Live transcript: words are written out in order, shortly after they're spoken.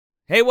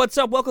Hey, what's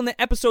up? Welcome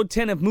to episode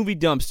 10 of Movie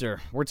Dumpster.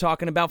 We're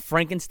talking about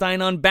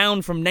Frankenstein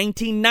Unbound from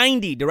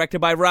 1990, directed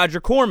by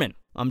Roger Corman.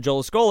 I'm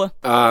Joel Escola.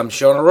 I'm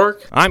Sean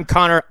O'Rourke. I'm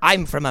Connor.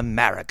 I'm from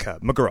America.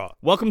 McGraw.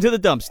 Welcome to the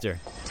dumpster.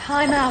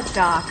 Time out,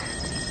 Doc.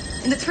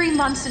 In the 3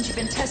 months since you've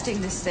been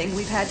testing this thing,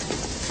 we've had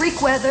freak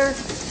weather,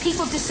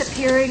 people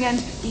disappearing, and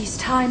these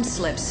time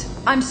slips.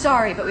 I'm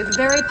sorry, but we have a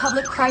very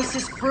public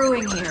crisis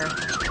brewing here.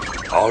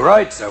 All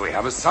right, so we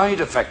have a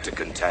side effect to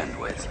contend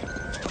with.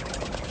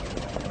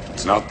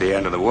 It's not the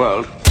end of the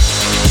world.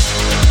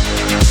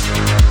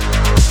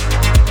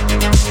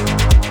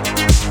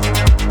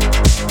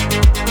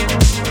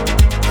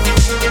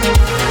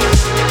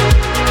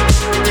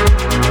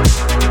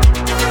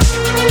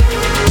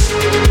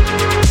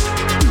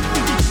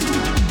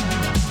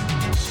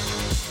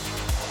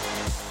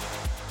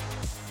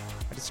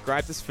 I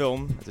described this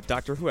film as a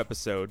Doctor Who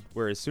episode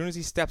where as soon as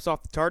he steps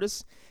off the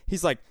TARDIS,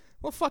 he's like,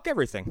 well, fuck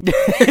everything.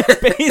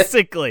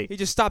 Basically. He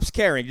just stops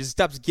caring. He just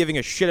stops giving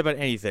a shit about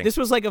anything. This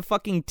was like a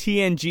fucking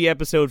TNG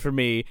episode for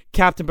me.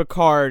 Captain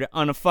Picard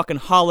on a fucking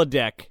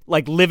holodeck,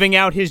 like living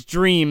out his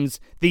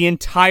dreams the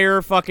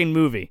entire fucking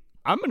movie.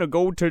 I'm gonna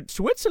go to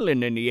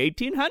Switzerland in the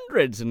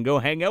 1800s and go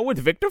hang out with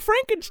Victor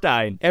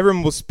Frankenstein.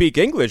 Everyone will speak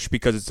English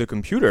because it's a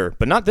computer,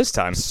 but not this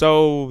time.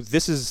 So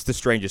this is the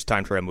strangest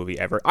time for a movie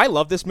ever. I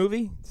love this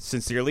movie,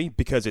 sincerely,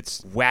 because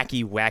it's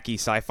wacky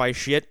sci-fi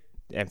shit.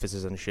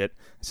 Emphasis on shit.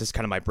 This is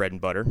kind of my bread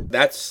and butter.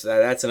 That's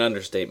an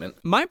understatement.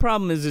 My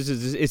problem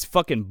is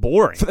fucking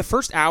boring. For the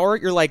first hour,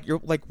 you're like,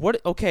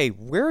 what? Okay,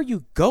 where are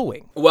you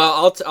going?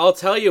 Well, I'll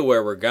tell you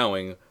where we're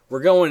going.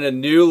 We're going to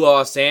New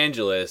Los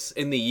Angeles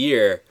in the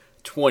year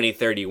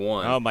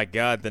 2031. Oh my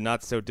god, the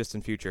not so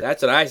distant future.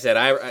 That's what I said.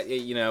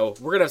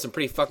 We're gonna have some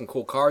pretty fucking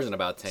cool cars in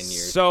about 10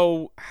 years.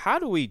 So, how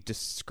do we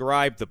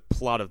describe the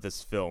plot of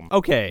this film?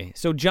 Okay,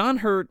 so John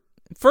Hurt...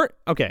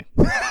 Okay.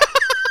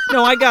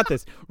 No, I got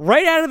this.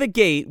 Right out of the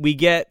gate, we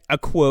get a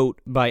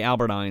quote by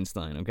Albert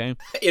Einstein, okay?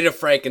 In a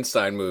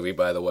Frankenstein movie,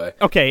 by the way.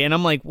 Okay, and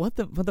I'm like, what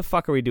the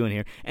fuck are we doing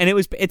here? And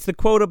it's the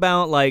quote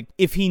about, like,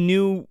 if he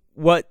knew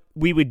what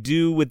we would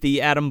do with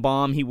the atom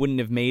bomb, he wouldn't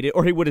have made it,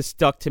 or he would have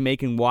stuck to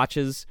making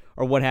watches,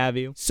 or what have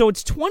you. So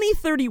it's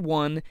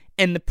 2031,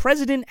 and the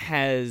president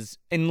has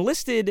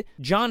enlisted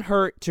John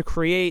Hurt to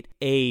create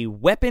a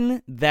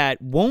weapon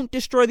that won't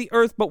destroy the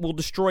Earth, but will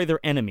destroy their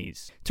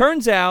enemies.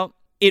 Turns out,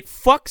 it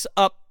fucks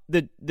up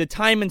the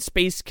time and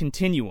space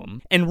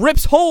continuum and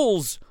rips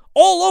holes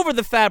all over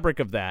the fabric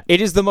of that.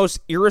 It is the most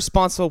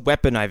irresponsible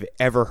weapon I've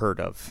ever heard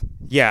of.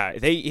 Yeah,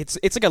 it's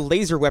like a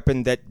laser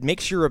weapon that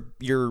makes your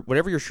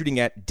whatever you're shooting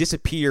at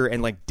disappear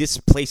and like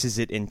displaces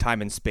it in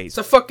time and space. It's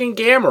a fucking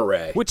gamma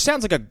ray. Which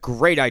sounds like a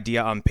great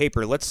idea on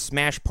paper. Let's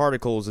smash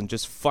particles and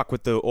just fuck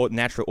with the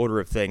natural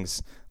order of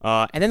things.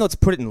 And then let's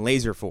put it in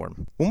laser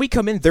form. When we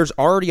come in, there's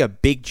already a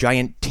big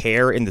giant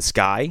tear in the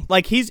sky.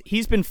 Like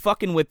he's been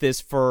fucking with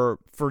this for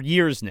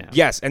years now.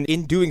 Yes, and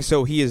in doing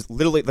so, he is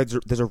literally like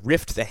there's a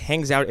rift that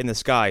hangs out in the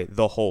sky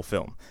the whole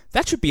film.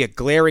 That should be a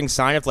glaring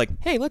sign of like,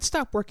 hey, let's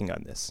stop working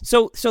on this.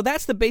 So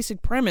that's the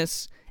basic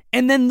premise,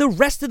 and then the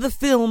rest of the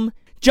film,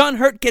 John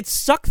Hurt gets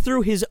sucked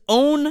through his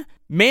own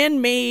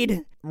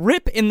man-made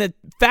rip in the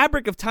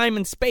fabric of time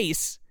and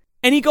space.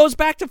 And he goes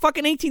back to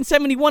fucking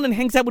 1871 and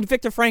hangs out with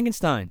Victor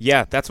Frankenstein.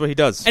 Yeah, that's what he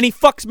does. And he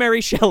fucks Mary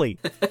Shelley.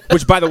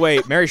 Which, by the way,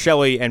 Mary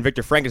Shelley and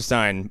Victor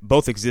Frankenstein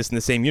both exist in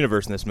the same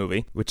universe in this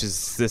movie, which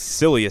is the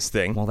silliest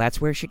thing. Well,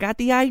 that's where she got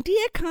the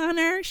idea,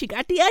 Connor. She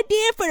got the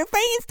idea for the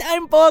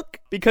Frankenstein book.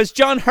 Because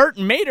John Hurt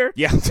made her.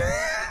 Yeah.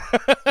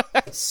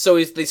 So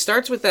it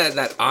starts with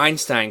that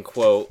Einstein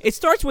quote. It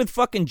starts with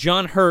fucking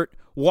John Hurt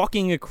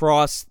walking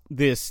across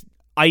this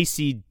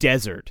icy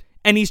desert.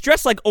 And he's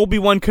dressed like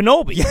Obi-Wan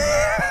Kenobi.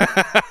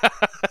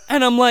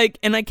 And I'm like,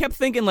 and I kept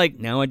thinking, like,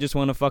 now I just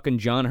want a fucking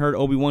John Hurt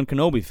Obi-Wan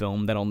Kenobi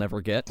film that I'll never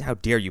get. How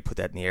dare you put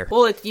that in the air?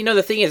 Well,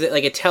 the thing is that,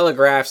 like, it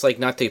telegraphs, like,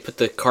 not to put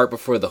the cart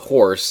before the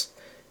horse.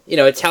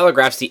 It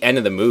telegraphs the end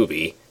of the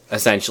movie,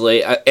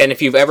 essentially. And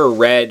if you've ever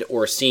read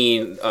or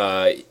seen,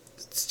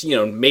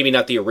 maybe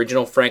not the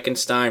original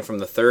Frankenstein from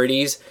the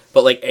 30s,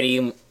 but, like,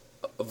 any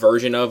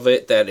version of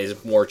it that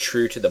is more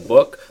true to the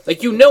book,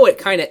 like, it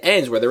kind of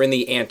ends where they're in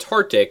the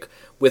Antarctic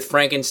with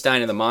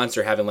Frankenstein and the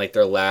monster having, like,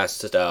 their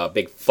last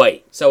big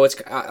fight. So it's,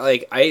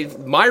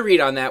 my read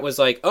on that was,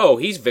 like, oh,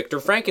 he's Victor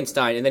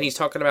Frankenstein, and then he's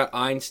talking about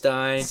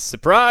Einstein.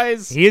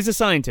 Surprise! He is a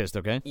scientist,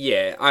 okay?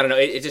 Yeah, I don't know.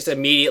 It just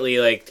immediately,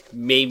 like,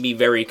 made me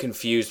very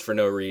confused for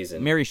no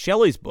reason. Mary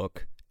Shelley's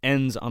book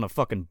ends on a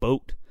fucking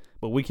boat,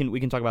 but we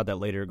can talk about that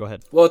later. Go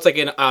ahead. Well, it's like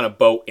on a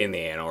boat in the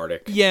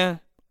Antarctic. Yeah.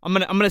 I'm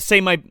gonna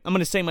say my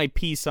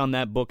piece on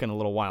that book in a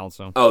little while.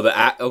 So.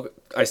 Oh,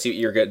 I see what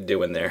you're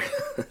doing there.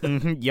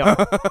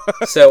 Yeah.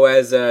 So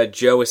as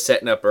Joe was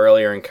setting up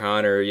earlier, and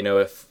Connor,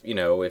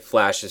 it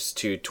flashes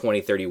to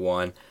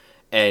 2031,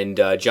 and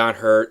John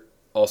Hurt,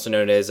 also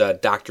known as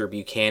Dr.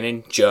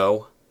 Buchanan,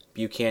 Joe,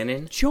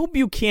 Buchanan. Joe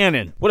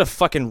Buchanan. What a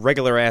fucking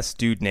regular ass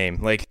dude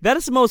name. Like, That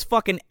is the most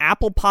fucking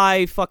apple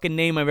pie fucking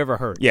name I've ever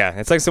heard. yeah,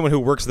 it's like someone who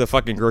works at the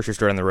fucking grocery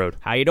store down the road.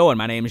 How you doing?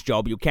 My name is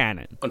Joe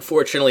Buchanan.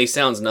 Unfortunately, he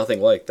sounds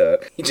nothing like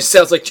that. He just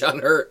sounds like John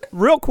Hurt.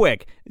 Real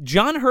quick,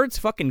 John Hurt's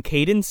fucking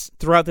cadence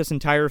throughout this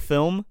entire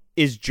film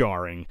is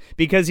jarring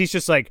because he's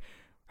just like,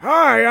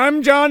 "Hi,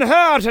 I'm John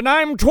Hurt, and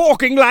I'm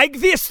talking like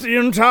this the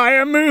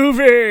entire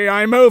movie.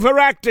 I'm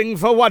overacting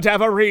for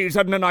whatever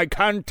reason, and I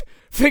can't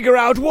figure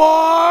out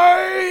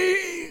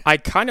why." I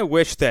kind of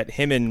wish that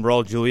him and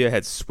Raul Julia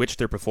had switched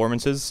their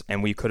performances,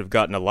 and we could have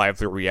gotten a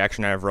lively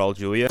reaction out of Raul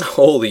Julia.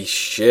 Holy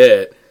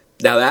shit.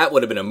 Now that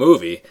would have been a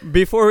movie.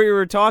 Before we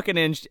were talking,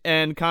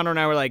 and Connor and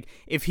I were like,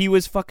 if he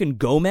was fucking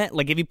Gomez,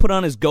 like if he put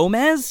on his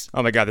Gomez,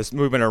 Oh my god, this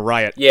movie been a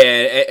riot. Yeah,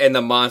 and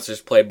the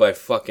monster's played by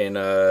fucking,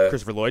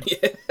 Christopher Lloyd.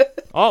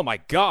 Oh my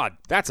god,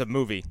 that's a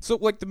movie. So,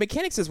 like, the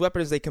mechanics of this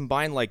weapon is they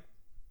combine, like,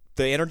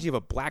 the energy of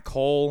a black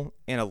hole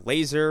and a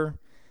laser,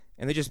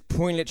 and they just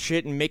point at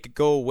shit and make it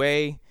go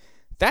away.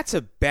 That's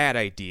a bad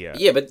idea.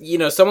 Yeah, but,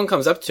 someone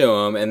comes up to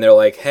him and they're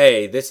like,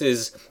 hey, this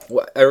is...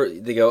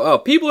 They go, oh,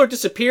 people are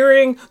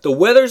disappearing. The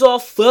weather's all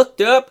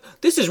fucked up.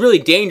 This is really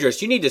dangerous.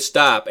 You need to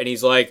stop. And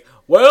he's like,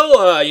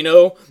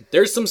 well,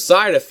 there's some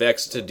side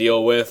effects to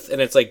deal with.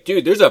 And it's like,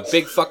 dude, there's a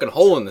big fucking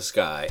hole in the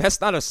sky. That's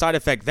not a side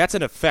effect. That's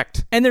an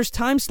effect. and there's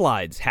time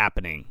slides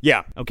happening.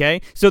 Yeah.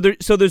 Okay? So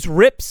there's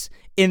rips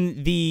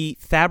in the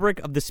fabric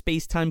of the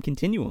space-time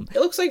continuum. It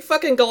looks like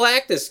fucking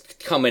Galactus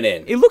coming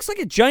in. It looks like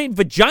a giant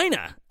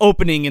vagina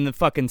opening in the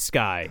fucking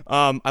sky.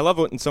 I love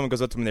when someone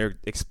goes up to him and they're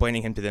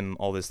explaining him to them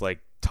all this, like,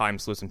 time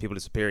slips and people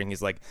disappearing.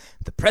 He's like,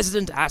 the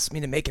president asked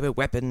me to make him a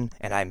weapon,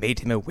 and I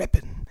made him a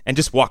weapon. And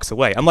just walks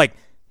away. I'm like,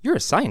 you're a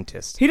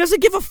scientist. He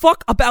doesn't give a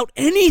fuck about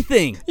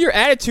anything. Your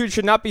attitude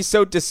should not be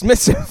so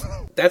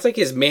dismissive. That's like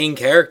his main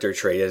character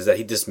trait, is that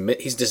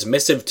he's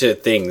dismissive to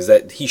things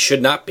that he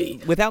should not be.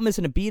 Without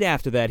missing a beat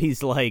after that,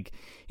 he's like,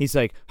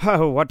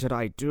 oh, what did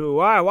I do?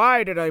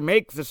 Why did I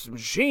make this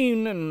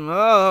machine? And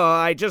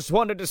I just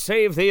wanted to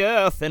save the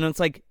Earth. And it's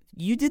like,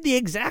 you did the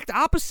exact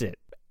opposite.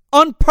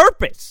 On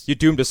purpose. You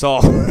doomed us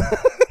all.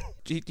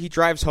 He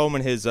drives home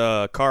in his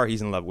car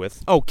he's in love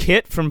with. Oh,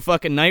 Kit from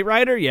fucking Knight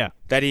Rider? Yeah.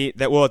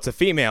 Well, it's a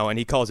female, and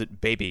he calls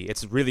it baby.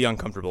 It's really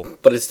uncomfortable.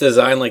 But it's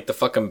designed like the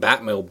fucking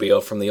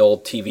Batmobile from the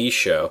old TV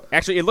show.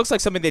 Actually, it looks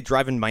like something they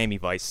drive in Miami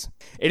Vice.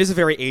 It is a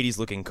very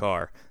 80s-looking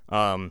car.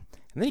 And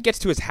then he gets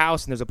to his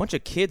house, and there's a bunch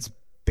of kids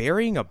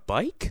burying a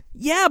bike?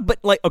 Yeah, but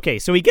like, okay,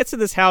 so he gets to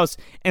this house,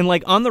 and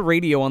like on the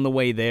radio on the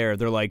way there,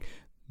 they're like,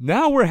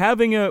 now we're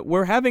having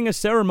a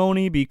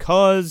ceremony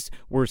because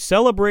we're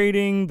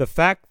celebrating the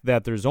fact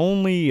that there's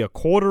only a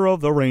quarter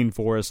of the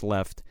rainforest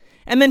left.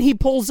 And then he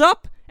pulls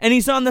up, and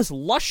he's on this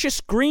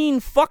luscious green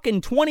fucking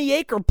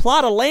 20-acre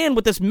plot of land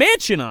with this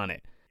mansion on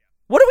it.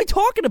 What are we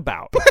talking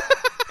about?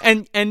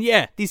 And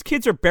yeah, these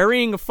kids are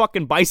burying a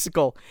fucking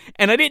bicycle,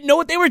 and I didn't know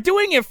what they were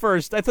doing at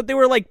first. I thought they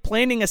were like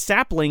planting a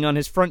sapling on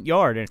his front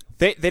yard. And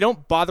They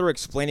don't bother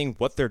explaining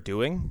what they're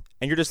doing,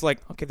 and you're just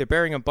like, okay, they're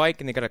burying a bike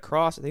and they got a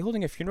cross. Are they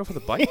holding a funeral for the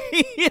bike?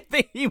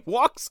 he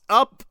walks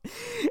up,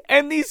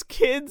 and these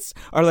kids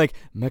are like,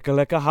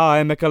 Mecca-lecca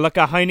hi,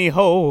 Mecca-lecca hiney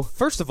ho.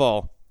 First of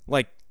all,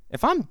 like,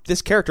 if I'm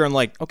this character, I'm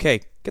like,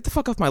 okay, get the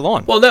fuck off my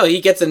lawn. Well, no,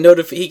 he gets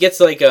he gets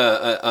like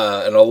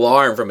an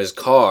alarm from his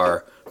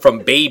car from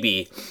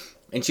Baby.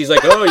 And she's like,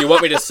 oh, you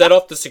want me to set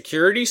off the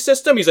security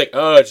system? He's like,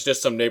 oh, it's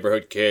just some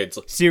neighborhood kids.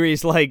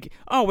 Siri's like,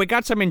 oh, we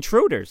got some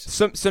intruders.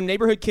 Some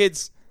neighborhood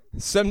kids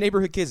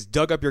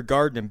dug up your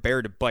garden and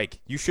buried a bike.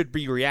 You should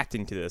be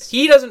reacting to this.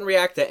 He doesn't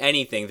react to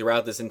anything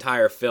throughout this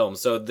entire film,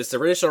 so this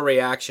initial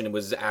reaction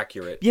was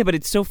accurate. Yeah, but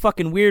it's so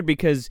fucking weird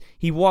because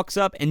he walks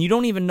up and you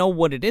don't even know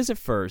what it is at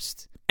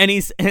first. And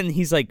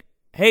he's like,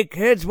 hey,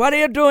 kids, what are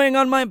you doing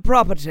on my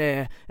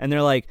property? And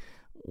they're like,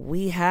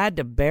 we had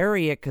to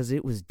bury it because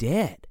it was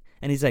dead.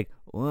 And he's like,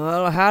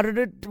 well,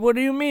 what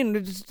do you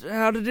mean?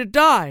 How did it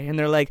die? And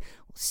they're like,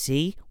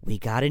 see, we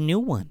got a new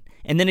one.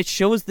 And then it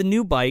shows the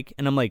new bike,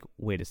 and I'm like,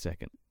 wait a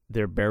second.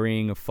 They're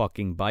burying a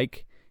fucking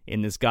bike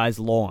in this guy's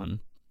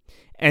lawn.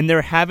 And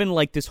they're having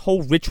like this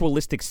whole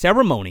ritualistic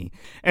ceremony.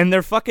 And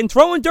they're fucking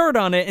throwing dirt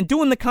on it and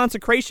doing the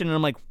consecration. And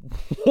I'm like,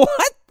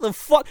 what the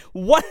fuck?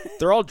 What?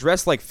 They're all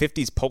dressed like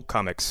 50s pulp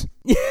comics.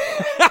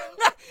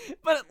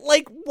 But,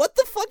 like, what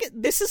the fuck?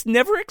 This is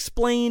never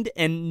explained,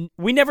 and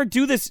we never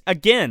do this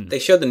again. They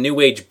showed the new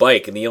age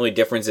bike, and the only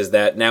difference is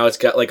that now it's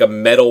got, like, a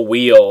metal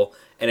wheel,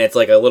 and it's,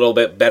 like, a little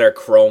bit better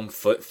chrome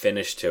foot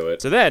finish to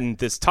it. So then,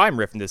 this time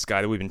riff in this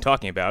guy that we've been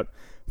talking about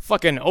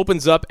fucking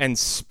opens up and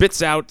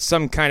spits out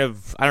some kind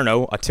of, I don't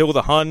know,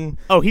 Attila Hun.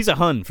 Oh, he's a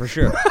Hun, for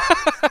sure.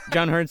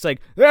 John Hurt's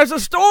like, there's a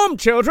storm,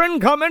 children,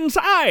 come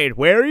inside.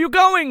 Where are you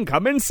going?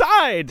 Come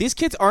inside. These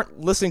kids aren't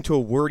listening to a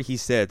word he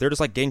said. They're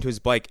just, like, getting to his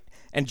bike.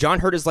 and John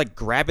Hurt is like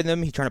grabbing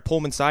them. He's trying to pull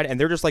them inside, and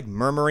they're just like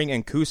murmuring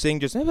and coosing,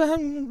 just. No,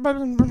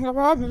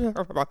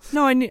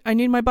 I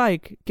need my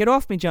bike. Get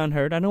off me, John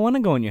Hurt. I don't want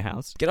to go in your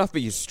house. Get off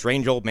me, you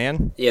strange old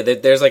man. Yeah,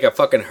 there's like a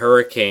fucking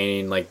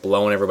hurricane like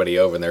blowing everybody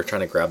over, and they're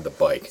trying to grab the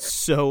bike.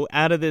 So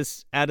out of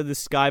this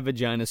sky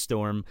vagina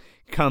storm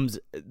comes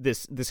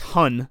this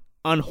Hun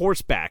on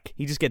horseback.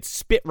 He just gets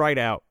spit right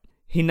out.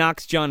 He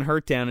knocks John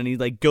Hurt down, and he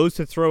like goes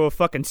to throw a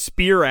fucking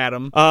spear at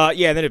him.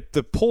 Yeah, then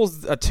it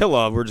pulls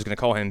Attila, we're just gonna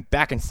call him,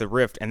 back into the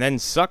rift, and then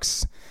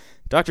sucks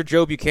Dr.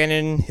 Joe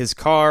Buchanan, his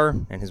car,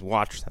 and his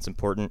watch, that's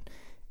important,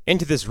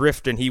 into this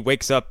rift, and he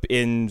wakes up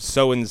in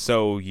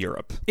so-and-so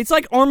Europe. It's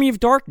like Army of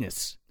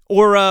Darkness.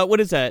 Or,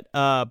 what is that?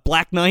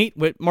 Black Knight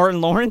with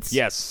Martin Lawrence?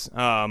 Yes,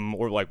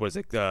 or like, what is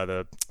it,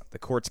 the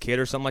Court's Kid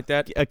or something like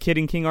that? A kid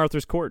in King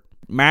Arthur's court.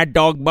 Mad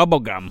Dog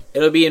Bubblegum.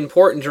 It'll be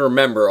important to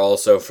remember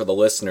also for the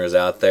listeners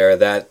out there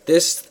that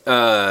this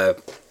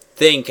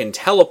thing can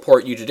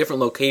teleport you to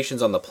different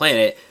locations on the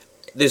planet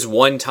this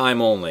one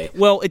time only.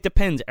 Well, it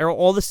depends.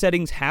 All the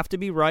settings have to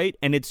be right,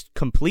 and it's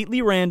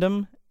completely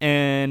random,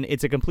 and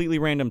it's a completely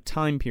random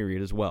time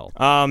period as well.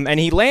 And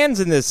he lands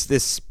in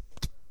this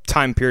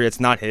time period that's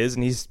not his,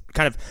 and he's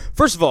kind of,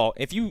 first of all,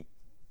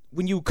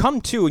 when you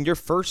come to and your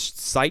first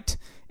sight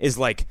is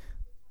like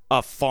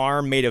a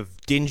farm made of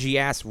dingy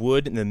ass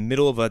wood in the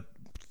middle of a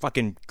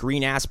fucking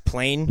green ass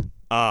plain,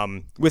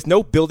 with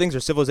no buildings or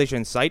civilization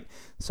in sight,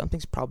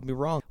 something's probably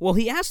wrong. Well,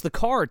 he asked the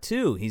car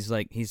too. He's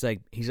like,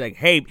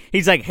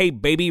 hey,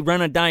 baby,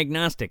 run a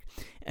diagnostic,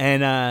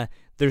 and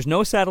there's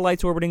no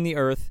satellites orbiting the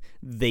Earth.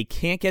 They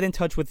can't get in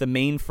touch with the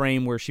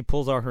mainframe where she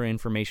pulls all her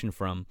information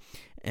from,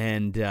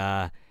 and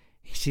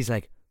she's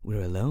like,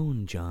 we're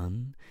alone,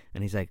 John,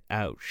 and he's like,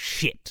 oh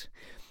shit.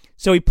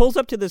 So he pulls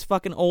up to this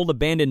fucking old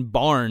abandoned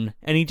barn,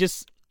 and he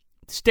just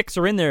sticks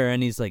her in there,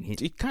 and he's like...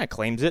 He kind of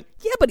claims it.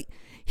 Yeah, but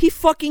he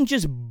fucking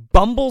just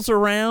bumbles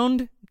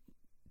around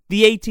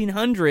the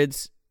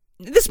 1800s.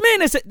 This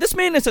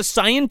man is a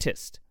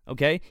scientist,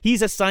 okay?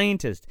 He's a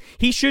scientist.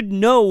 He should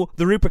know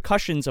the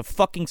repercussions of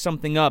fucking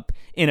something up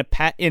in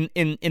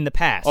the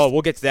past. Oh,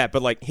 we'll get to that,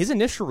 but like his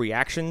initial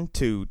reaction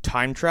to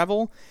time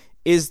travel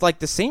is like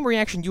the same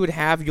reaction you would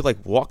have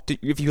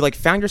if you like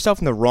found yourself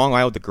in the wrong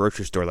aisle at the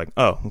grocery store. Like,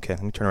 oh, okay,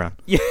 let me turn around.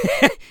 Yeah,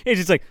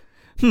 it's just like,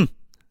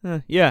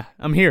 yeah,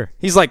 I'm here.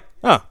 He's like,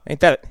 oh, ain't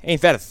that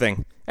a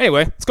thing?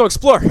 Anyway, let's go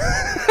explore.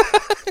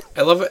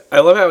 I love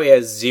how he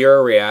has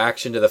zero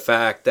reaction to the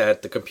fact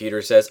that the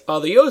computer says, oh,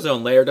 the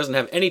ozone layer doesn't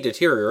have any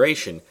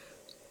deterioration.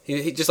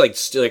 He just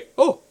like,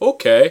 oh,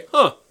 okay,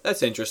 huh,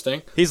 that's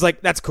interesting. He's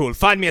like, that's cool,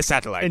 find me a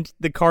satellite. And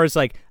the car's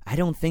like, I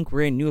don't think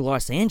we're in New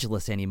Los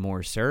Angeles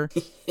anymore, sir.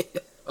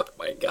 Oh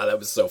my god, that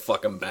was so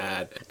fucking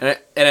bad. And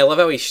I love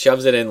how he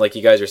shoves it in, like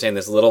you guys were saying,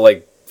 this little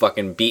like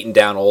fucking beaten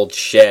down old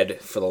shed,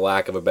 for the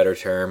lack of a better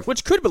term.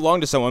 Which could belong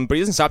to someone, but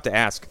he doesn't stop to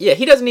ask. Yeah,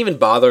 he doesn't even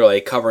bother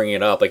like covering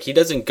it up. Like he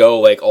doesn't go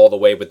like all the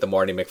way with the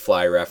Marty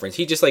McFly reference.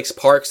 He just like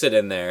parks it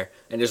in there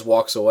and just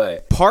walks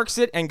away. Parks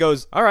it and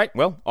goes, all right,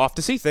 well, off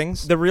to see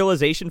things. The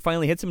realization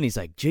finally hits him, and he's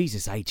like,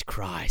 Jesus H.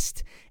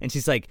 Christ. And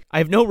she's like, I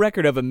have no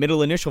record of a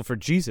middle initial for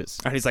Jesus.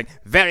 And he's like,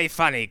 very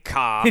funny,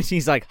 car. And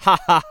she's like, ha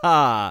ha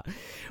ha.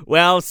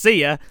 Well,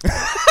 see ya.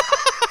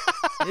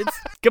 It's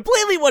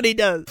completely what he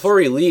does. Before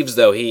he leaves,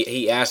 though,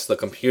 he asks the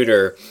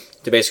computer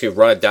to basically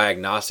run a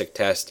diagnostic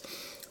test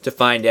to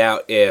find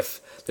out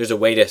if there's a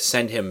way to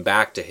send him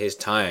back to his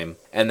time.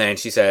 And then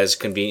she says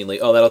conveniently,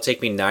 oh, that'll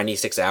take me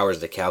 96 hours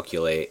to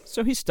calculate.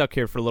 So he's stuck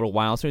here for a little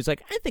while. So he's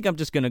like, I think I'm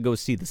just going to go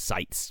see the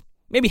sights.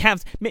 Maybe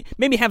have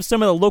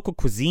some of the local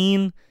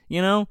cuisine,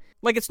 you know?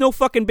 Like, it's no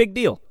fucking big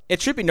deal.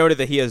 It should be noted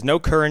that he has no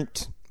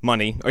current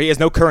money, or he has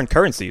no current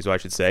currency, is what I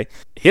should say.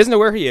 He doesn't know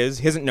where he is.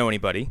 He doesn't know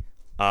anybody.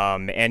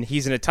 And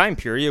he's in a time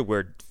period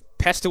where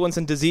pestilence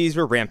and disease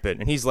were rampant.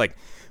 And he's like,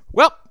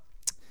 well,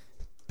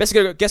 guess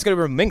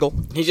gotta mingle.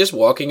 He's just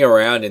walking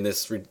around in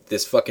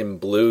this fucking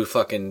blue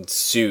fucking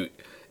suit.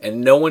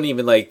 And no one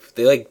even, like,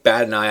 they, like,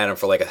 bat an eye at him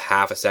for, like, a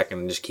half a second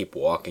and just keep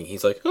walking.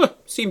 He's like, huh,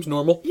 seems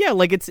normal. Yeah,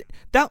 like,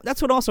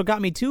 that's what also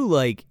got me, too.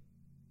 Like,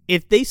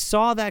 if they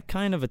saw that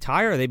kind of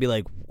attire, they'd be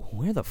like,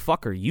 where the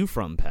fuck are you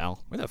from,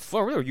 pal?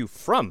 Where are you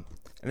from?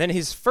 And then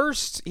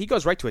he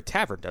goes right to a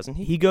tavern, doesn't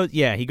he? He goes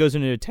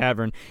into a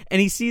tavern,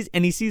 and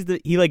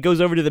he like goes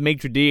over to the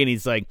maitre d', and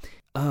he's like,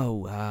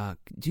 oh,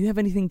 do you have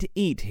anything to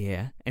eat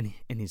here? And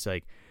he's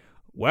like,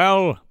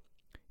 well,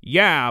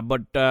 yeah,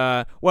 but,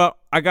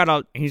 I got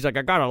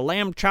a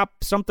lamb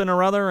chop something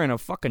or other and a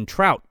fucking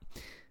trout.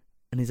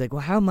 And he's like,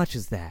 well, how much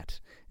is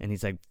that? And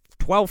he's like,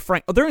 12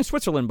 francs. Oh, they're in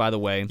Switzerland, by the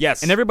way.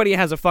 Yes. And everybody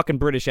has a fucking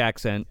British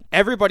accent.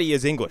 Everybody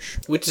is English.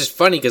 Which is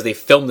funny because they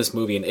filmed this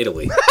movie in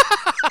Italy.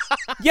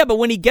 Yeah, but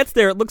when he gets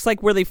there, it looks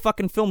like where they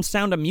fucking filmed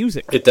Sound of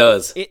Music. It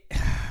does.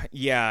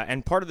 Yeah,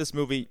 and parts of this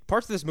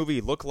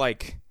movie look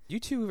like... You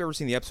two have ever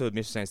seen the episode of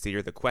Mystery Science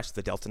Theater, The Quest of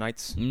the Delta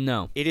Knights?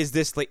 No. It is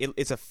this, like,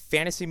 it's a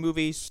fantasy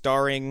movie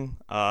starring,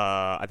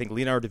 I think,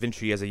 Leonardo da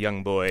Vinci as a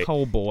young boy.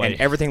 Oh, boy.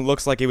 And everything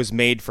looks like it was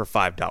made for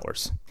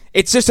 $5.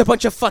 It's just a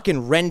bunch of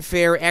fucking Ren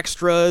Fair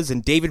extras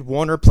and David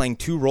Warner playing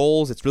 2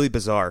 roles. It's really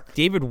bizarre.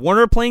 David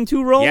Warner playing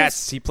 2 roles?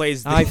 Yes, he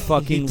plays the, I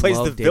fucking he plays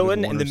love the David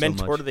villain Warner and the so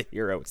mentor much. to the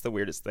hero. It's the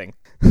weirdest thing.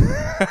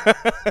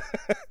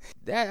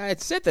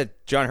 It's said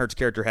that John Hurt's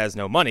character has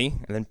no money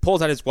and then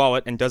pulls out his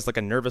wallet and does like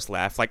a nervous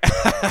laugh like,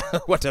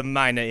 what a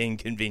minor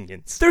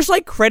inconvenience. There's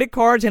like credit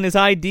cards and his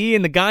ID,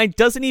 and the guy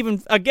doesn't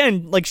even,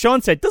 again, like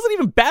Sean said, doesn't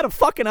even bat a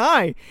fucking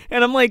eye.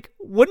 And I'm like,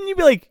 wouldn't you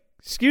be like,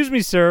 excuse me,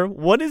 sir,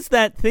 what is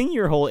that thing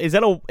you're holding? Is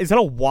that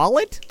a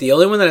wallet? The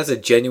only one that has a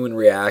genuine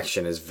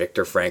reaction is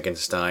Victor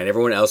Frankenstein.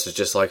 Everyone else is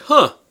just like,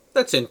 huh,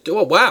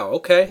 oh, wow,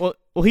 okay.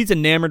 Well, he's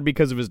enamored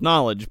because of his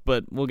knowledge,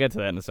 but we'll get to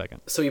that in a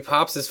second. So he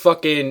pops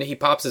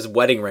his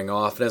wedding ring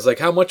off, and is like,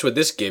 how much would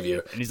this give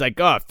you? And he's like,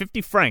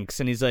 50 francs.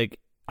 And he's like,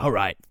 all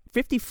right,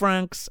 50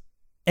 francs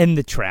and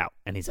the trout.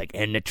 And he's like,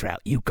 and the trout.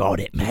 You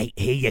got it, mate.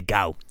 Here you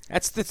go.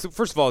 That's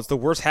first of all, it's the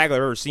worst haggle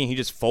I've ever seen. He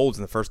just folds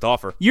in the first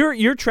offer.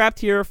 You're trapped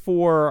here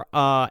for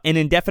an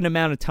indefinite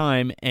amount of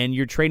time, and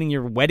you're trading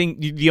your wedding,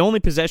 the only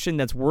possession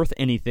that's worth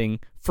anything,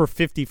 for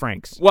 50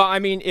 francs. Well, I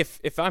mean, if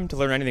I'm to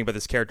learn anything about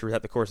this character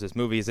throughout the course of this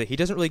movie, is that he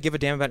doesn't really give a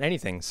damn about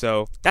anything.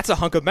 So that's a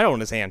hunk of metal in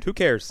his hand. Who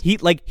cares?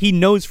 He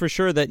knows for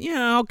sure that,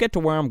 I'll get to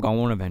where I'm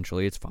going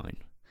eventually. It's fine.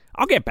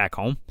 I'll get back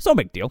home. It's no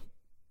big deal.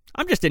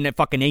 I'm just in that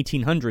fucking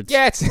 1800s.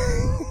 Yeah, it's...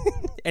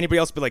 Anybody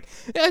else be like,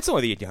 yeah, it's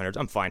only the 1800s.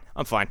 I'm fine.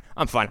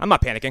 I'm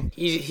not panicking.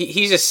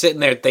 He's just sitting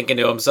there thinking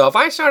to himself,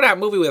 I saw that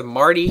movie with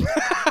Marty.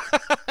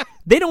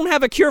 They don't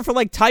have a cure for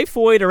like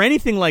typhoid or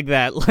anything like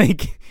that.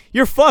 Like,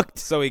 you're fucked.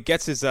 So he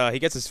gets his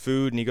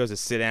food and he goes to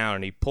sit down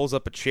and he pulls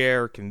up a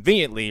chair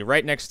conveniently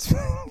right next to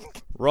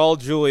Raul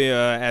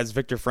Julia as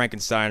Victor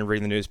Frankenstein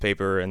reading the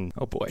newspaper, and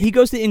oh boy. He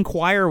goes to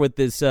inquire with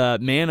this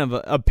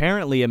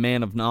apparently a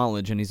man of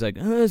knowledge, and he's like,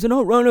 is it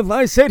not wrong if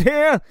I sit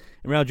here?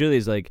 And Raul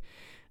Julia's like,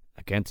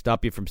 I can't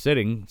stop you from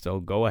sitting,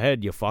 so go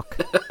ahead, you fuck.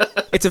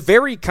 It's a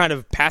very kind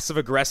of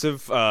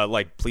passive-aggressive,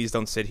 like, please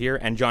don't sit here,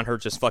 and John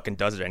Hurt just fucking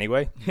does it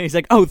anyway. He's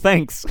like, oh,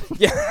 thanks.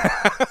 Yeah,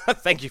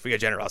 thank you for your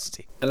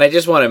generosity. And I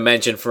just want to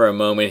mention for a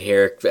moment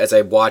here, as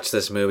I watched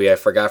this movie, I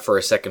forgot for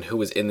a second who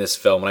was in this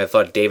film, and I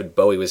thought David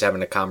Bowie was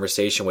having a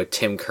conversation with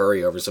Tim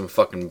Curry over some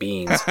fucking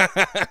beans.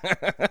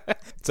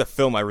 It's a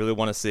film I really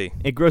want to see.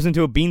 It grows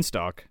into a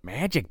beanstalk.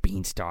 Magic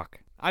beanstalk.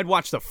 I'd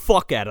watch the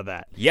fuck out of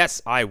that. Yes,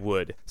 I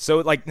would. So,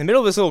 like, in the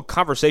middle of this little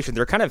conversation,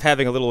 they're kind of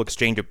having a little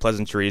exchange of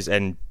pleasantries,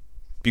 and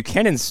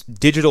Buchanan's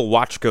digital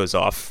watch goes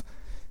off,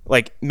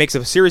 like, makes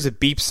a series of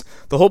beeps.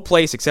 The whole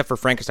place, except for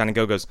Frankenstein and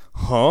Go, goes,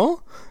 huh?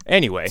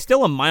 Anyway.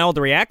 Still a mild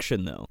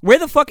reaction, though. Where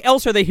the fuck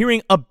else are they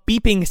hearing a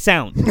beeping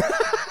sound?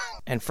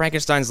 And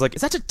Frankenstein's like,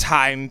 is that a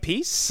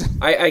timepiece?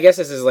 I guess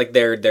this is like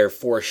their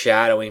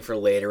foreshadowing for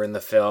later in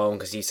the film,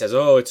 because he says,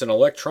 oh, it's an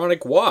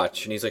electronic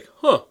watch. And he's like,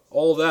 huh,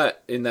 all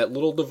that in that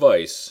little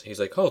device. He's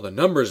like, oh, the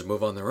numbers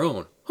move on their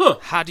own. Huh.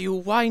 How do you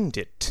wind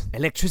it?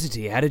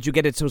 Electricity, how did you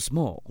get it so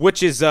small?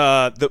 Which is,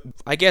 I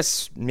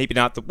guess, maybe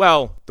not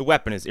the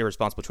weapon is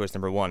irresponsible choice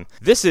number 1.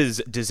 This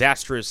is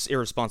disastrous,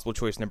 irresponsible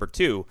choice number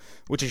 2,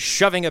 which is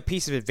shoving a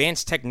piece of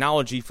advanced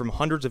technology from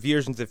hundreds of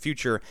years into the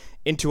future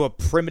into a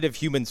primitive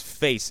human's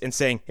face and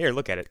saying, here,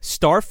 look at it.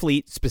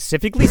 Starfleet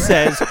specifically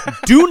says,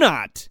 do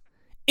not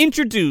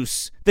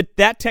introduce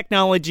that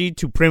technology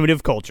to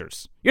primitive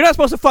cultures. You're not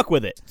supposed to fuck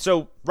with it.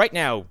 So, right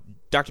now,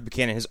 Dr.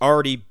 Buchanan has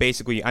already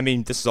basically, I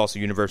mean, this is also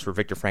a universe where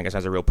Victor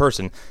Frankenstein's a real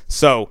person,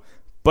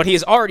 but he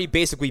has already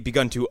basically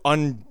begun to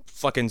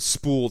unfucking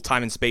spool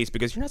time and space,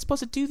 because you're not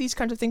supposed to do these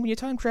kinds of things when you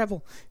time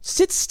travel.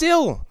 Sit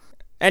still!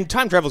 And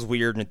time travel's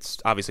weird, and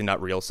it's obviously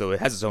not real, so it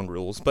has its own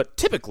rules, but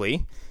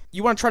typically,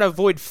 you want to try to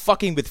avoid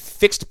fucking with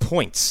fixed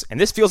points, and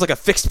this feels like a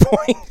fixed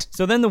point.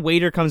 So then the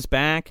waiter comes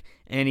back,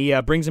 and he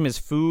brings him his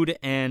food,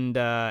 and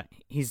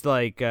he's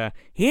like,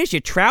 here's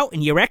your trout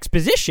and your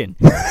exposition.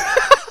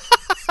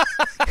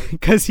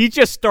 Because he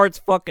just starts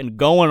fucking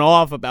going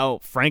off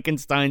about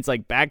Frankenstein's,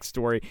 like,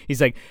 backstory. He's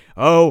like,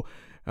 oh,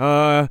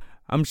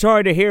 I'm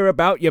sorry to hear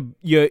about your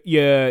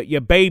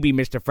baby,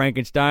 Mr.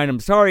 Frankenstein. I'm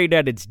sorry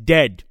that it's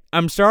dead.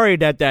 I'm sorry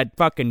that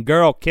fucking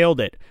girl killed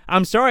it.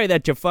 I'm sorry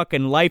that your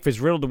fucking life is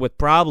riddled with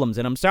problems,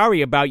 and I'm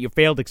sorry about your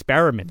failed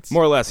experiments.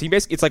 More or less.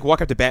 It's like walk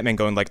up to Batman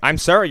going like, I'm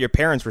sorry your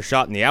parents were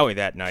shot in the alley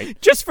that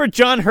night. Just for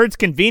John Hurt's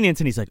convenience,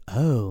 and he's like,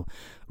 oh,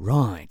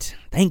 right.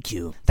 Thank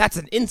you. That's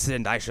an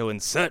incident I shall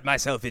insert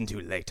myself into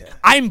later.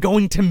 I'm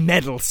going to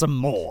meddle some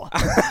more.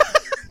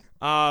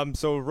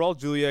 So Raul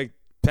Julia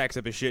packs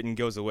up his shit and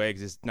goes away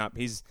because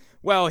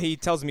he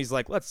tells him, he's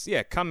like,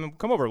 come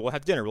over, we'll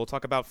have dinner, we'll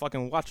talk about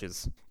fucking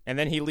watches. And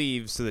then he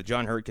leaves so that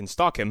John Hurt can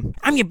stalk him.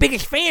 I'm your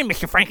biggest fan,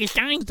 Mr.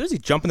 Frankenstein. Does he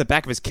jump in the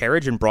back of his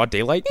carriage in broad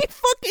daylight? He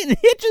fucking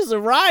hitches a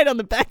ride on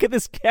the back of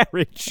this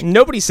carriage.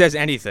 Nobody says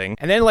anything.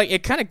 And then, like,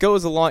 it kind of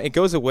goes along, it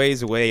goes a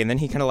ways away, and then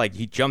he kind of, like,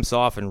 he jumps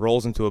off and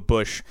rolls into a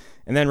bush.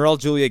 And then Raul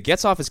Julia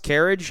gets off his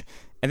carriage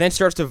and then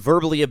starts to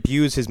verbally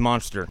abuse his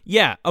monster.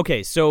 Yeah,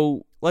 okay,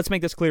 so let's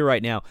make this clear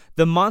right now.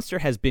 The monster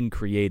has been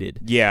created.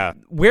 Yeah.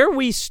 Where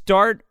we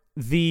start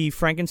the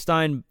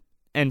Frankenstein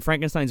and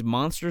Frankenstein's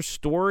monster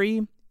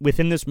story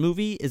within this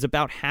movie is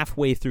about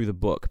halfway through the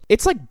book.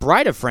 It's like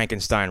Bride of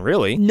Frankenstein,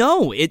 really.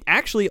 No, it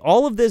actually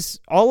all of this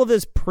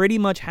pretty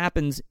much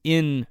happens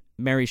in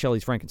Mary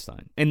Shelley's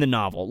Frankenstein in the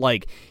novel.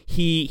 Like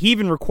he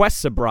even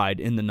requests a bride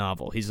in the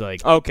novel. He's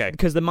like, okay,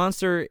 because the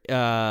monster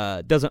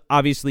doesn't,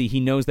 obviously he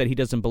knows that he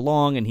doesn't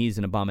belong and he's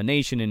an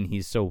abomination and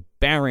he's so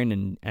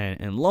barren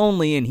and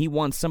lonely, and he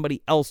wants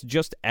somebody else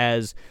just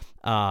as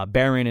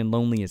barren and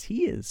lonely as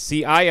he is.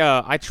 See,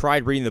 I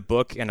tried reading the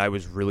book and I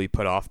was really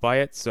put off by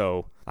it,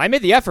 so I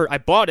made the effort. I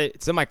bought it.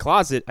 It's in my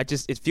closet.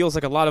 It feels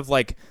like a lot of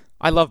like,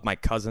 I love my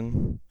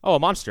cousin. Oh, a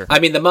monster. I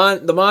mean, the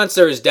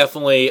monster is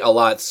definitely a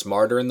lot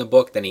smarter in the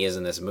book than he is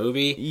in this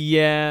movie.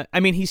 Yeah, I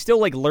mean, he's still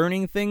like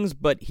learning things,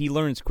 but he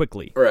learns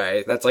quickly.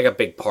 Right, that's like a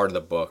big part of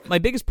the book. My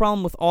biggest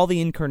problem with all the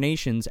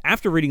incarnations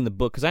after reading the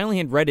book, because I only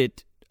had read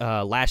it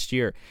last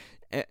year,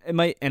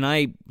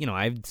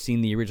 I've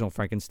seen the original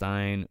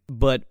Frankenstein,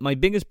 but my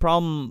biggest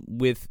problem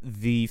with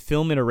the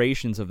film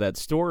iterations of that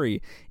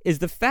story is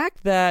the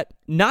fact that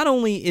not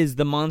only is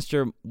the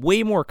monster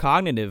way more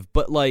cognitive,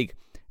 but like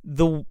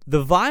the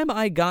vibe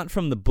I got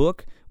from the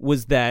book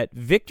was that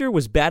Victor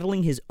was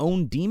battling his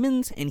own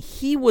demons, and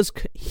he was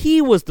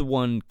the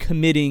one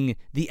committing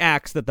the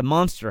acts that the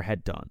monster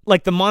had done.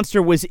 Like the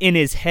monster was in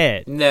his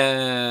head.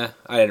 Nah,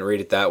 I didn't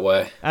read it that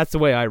way. That's the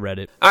way I read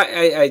it.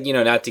 I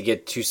not to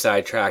get too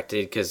sidetracked,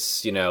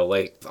 because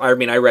I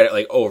read it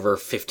like over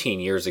 15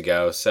 years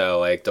ago, so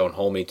like don't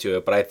hold me to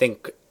it. But I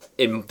think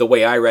in the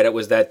way I read it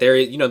was that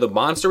the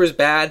monster was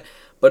bad,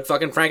 but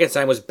fucking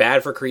Frankenstein was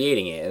bad for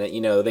creating it.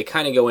 And, they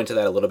kind of go into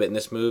that a little bit in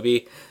this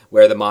movie,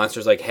 where the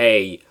monster's like,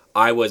 hey,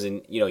 I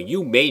wasn't,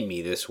 you made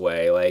me this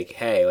way. Like,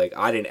 hey, like,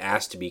 I didn't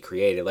ask to be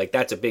created. Like,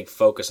 that's a big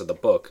focus of the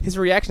book. His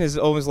reaction is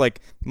almost like,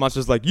 the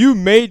monster's like, you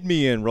made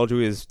me. And Raul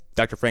Julia's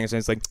Dr.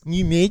 Frankenstein's like,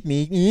 you made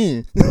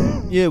me.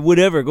 Yeah,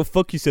 whatever. Go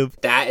fuck yourself.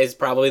 That is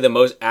probably the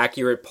most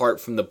accurate part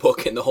from the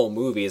book and the whole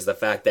movie, is the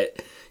fact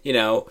that,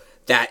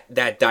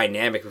 that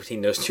dynamic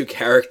between those two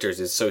characters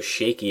is so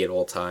shaky at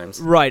all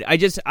times. Right.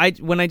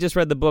 When I just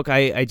read the book,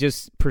 I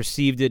just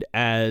perceived it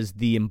as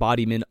the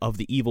embodiment of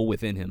the evil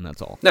within him.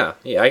 That's all. No,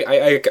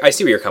 yeah, I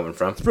see where you're coming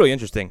from. It's really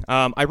interesting.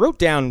 I wrote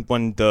down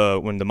when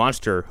the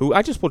monster, who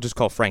will just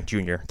call Frank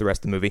Jr. the rest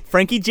of the movie,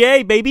 Frankie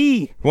J,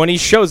 baby. when he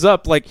shows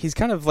up, like he's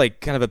kind of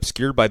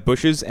obscured by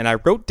bushes, and I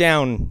wrote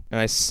down and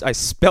I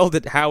spelled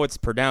it how it's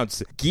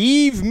pronounced.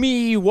 Give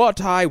me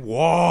what I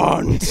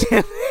want.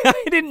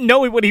 I didn't know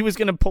what he was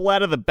gonna pull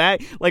out of the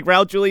bag. Like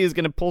Raul Julia is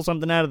gonna pull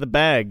something out of the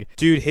bag.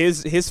 Dude,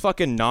 his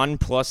fucking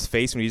nonplussed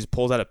face when he just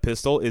pulls out a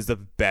pistol is the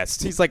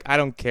best. He's like, I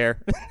don't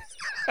care.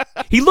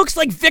 He looks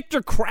like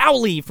Victor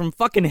Crowley from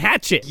fucking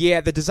Hatchet.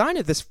 Yeah, the design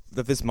of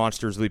this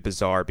monster is really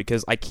bizarre,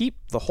 because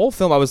the whole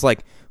film I was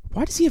like,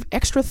 why does he have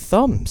extra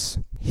thumbs?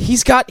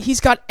 He's got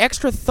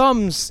extra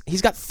thumbs.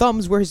 He's got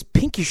thumbs where his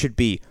pinky should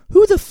be.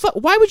 Who the fuck?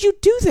 Why would you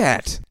do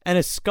that? And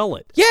a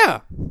skullet.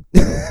 Yeah.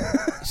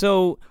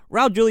 So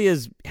Raul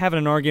Julia's having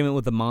an argument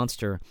with the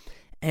monster,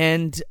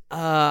 and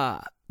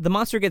the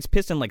monster gets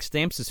pissed and like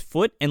stamps his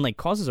foot and like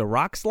causes a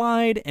rock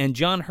slide, and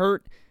John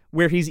Hurt,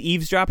 where he's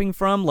eavesdropping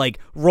from, like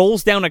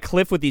rolls down a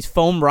cliff with these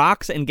foam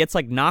rocks and gets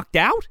like knocked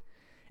out,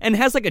 and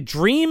has like a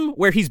dream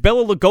where he's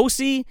Bela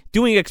Lugosi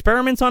doing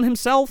experiments on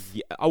himself.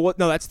 Yeah. Oh, well,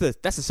 no, that's the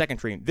second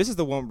dream. This is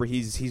the one where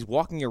he's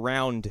walking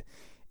around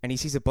and he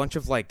sees a bunch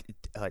of like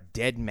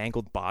dead,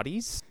 mangled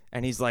bodies,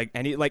 and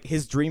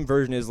his dream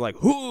version is like,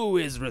 who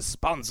is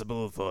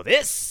responsible for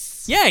this?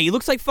 Yeah, he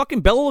looks like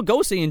fucking Bela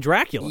Lugosi in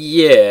Dracula.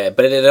 Yeah,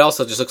 but it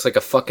also just looks like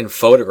a fucking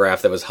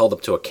photograph that was held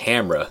up to a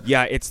camera.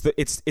 Yeah, it's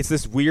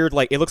this weird,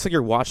 like, it looks like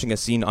you're watching a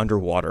scene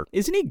underwater.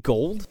 Isn't he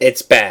gold?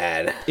 It's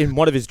bad. In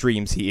one of his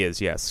dreams, he is,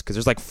 yes, because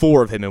there's like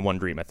 4 of him in one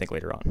dream, I think,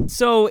 later on.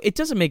 So it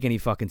doesn't make any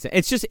fucking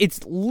sense.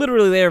 It's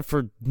literally there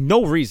for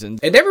no reason.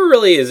 It never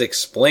really is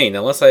explained,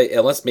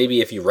 unless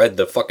maybe if you read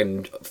the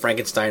fucking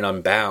Frankenstein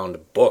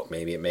Unbound book,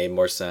 maybe it made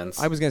more sense.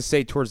 I was gonna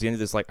say towards the end of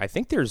this, like, I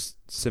think there's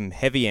some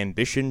heavy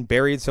ambition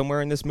buried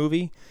somewhere in this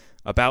movie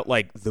about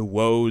like the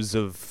woes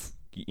of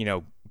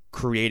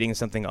creating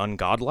something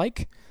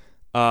ungodlike,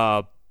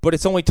 but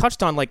it's only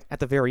touched on like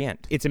at the very end.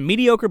 It's a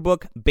mediocre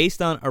book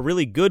based on a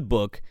really good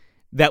book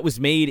that was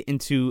made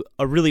into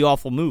a really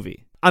awful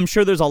movie. I'm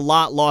sure there's a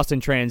lot lost in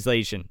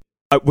translation.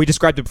 We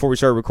described it before we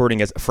started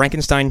recording as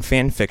Frankenstein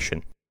fan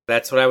fiction.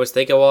 That's what I was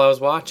thinking while I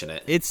was watching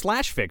it. It's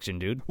slash fiction,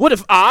 dude. What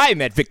if I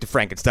met Victor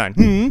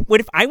Frankenstein?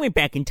 What if I went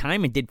back in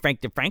time and did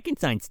Frank the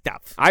Frankenstein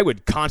stuff? I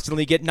would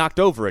constantly get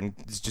knocked over and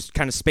just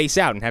kind of space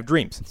out and have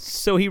dreams.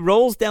 So he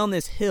rolls down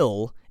this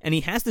hill, and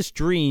he has this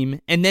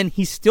dream, and then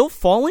he's still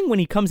falling when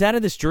he comes out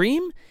of this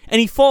dream, and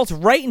he falls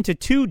right into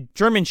 2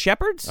 German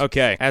shepherds?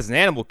 Okay, as an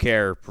animal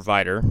care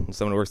provider,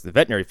 someone who works in the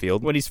veterinary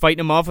field, When he's fighting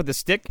him off with a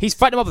stick? he's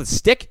fighting him up with a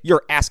stick?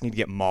 You're asking to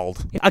get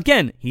mauled.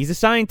 Again, he's a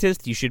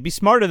scientist. You should be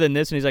smarter than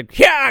this. And he's like,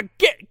 yeah,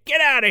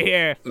 get out of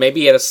here.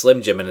 Maybe he had a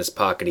Slim Jim in his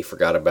pocket he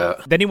forgot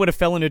about. Then he would have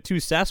fell into 2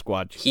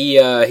 Sasquatch.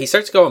 He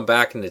starts going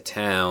back into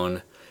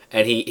town,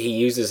 and he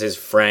uses his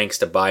francs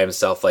to buy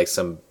himself like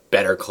some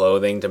better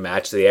clothing to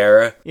match the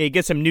era. Yeah, he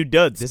gets some new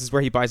duds. This is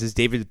where he buys his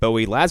David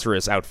Bowie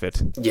Lazarus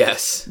outfit.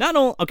 Yes. Not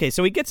only okay,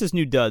 so he gets his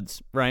new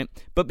duds, right?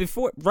 But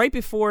right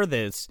before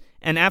this,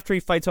 and after he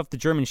fights off the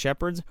German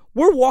shepherds,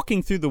 we're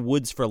walking through the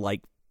woods for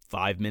like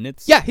 5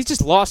 minutes. Yeah, he's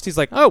just lost. He's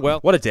like, oh, well,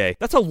 what a day.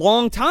 That's a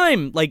long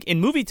time, like in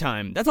movie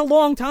time. That's a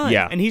long time.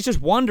 Yeah. And he's just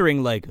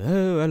wandering like,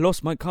 oh, I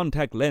lost my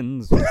contact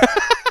lens.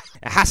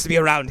 It has to be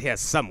around here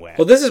somewhere.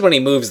 Well, this is when he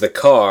moves the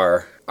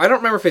car. I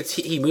don't remember if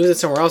he moves it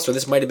somewhere else, or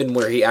this might have been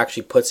where he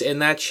actually puts it in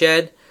that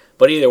shed.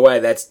 But either way,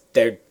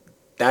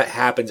 that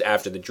happens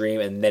after the dream,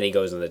 and then he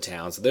goes into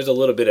town. So there's a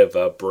little bit of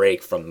a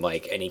break from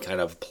like any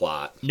kind of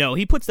plot. No,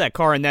 he puts that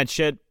car in that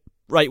shed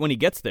right when he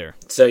gets there.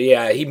 So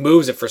yeah, he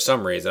moves it for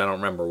some reason. I don't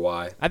remember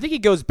why. I think he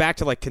goes back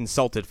to, like,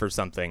 consulted for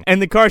something.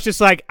 And the car's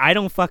just like, I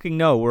don't fucking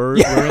know. We're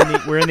in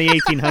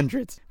the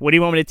 1800s. What do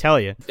you want me to tell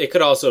you? It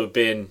could also have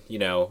been,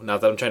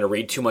 not that I'm trying to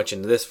read too much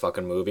into this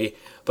fucking movie,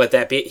 but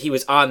that he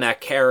was on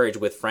that carriage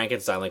with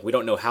Frankenstein. Like, we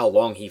don't know how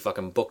long he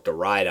fucking booked a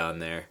ride on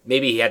there.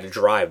 Maybe he had to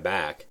drive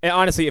back. And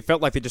honestly, it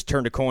felt like they just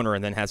turned a corner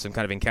and then had some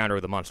kind of encounter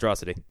with a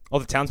monstrosity. All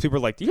the townspeople were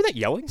like, do you hear that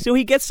yelling? So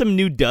he gets some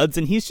new duds,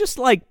 and he's just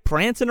like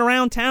prancing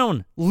around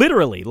town.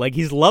 Literally. Like,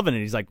 he's loving it.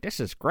 He's like,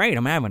 this is great.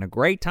 I'm having a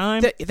great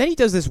time. Then he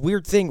does this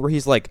weird thing where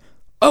he's like,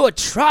 oh, a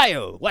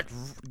trial! What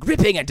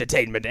gripping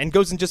entertainment! And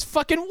goes and just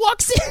fucking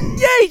walks in.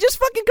 Yeah, he just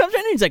fucking comes in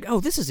and he's like,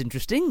 oh, this is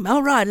interesting.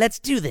 All right, let's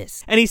do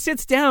this. And he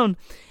sits down,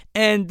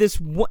 and this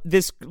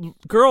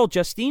girl,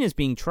 Justine, is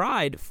being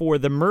tried for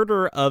the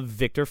murder of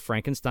Victor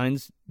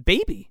Frankenstein's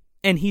baby.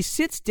 And he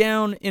sits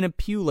down in a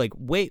pew, like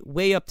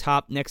way up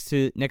top next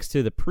to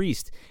the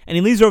priest. And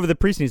he leans over to the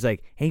priest and he's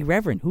like, hey,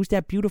 Reverend, who's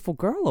that beautiful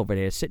girl over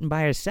there sitting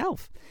by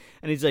herself?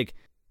 And he's like,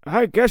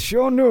 I guess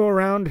you're new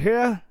around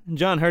here. And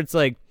John Hurt's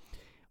like,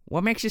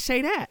 what makes you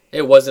say that?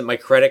 It wasn't my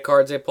credit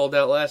cards I pulled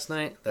out last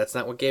night. That's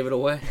not what gave it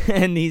away.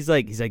 And he's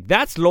like,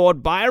 that's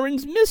Lord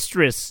Byron's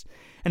mistress.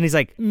 And he's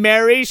like,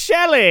 Mary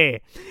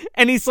Shelley.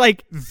 And he's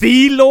like,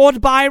 the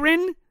Lord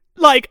Byron?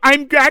 Like,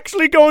 I'm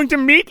actually going to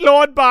meet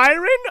Lord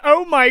Byron?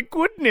 Oh my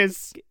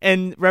goodness.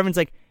 And Reverend's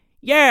like,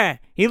 yeah,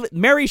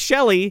 Mary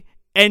Shelley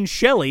and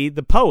Shelley,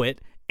 the poet,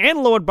 and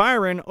Lord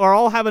Byron are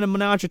all having a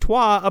menage a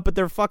trois up at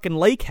their fucking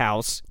lake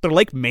house, their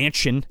lake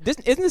mansion.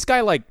 Isn't this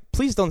guy like,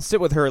 please don't sit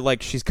with her,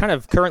 like she's kind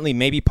of currently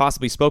maybe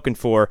possibly spoken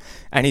for,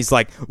 and he's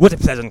like, what a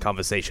pleasant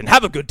conversation,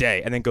 have a good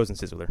day, and then goes and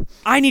sits with her.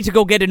 I need to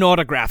go get an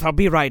autograph, I'll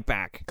be right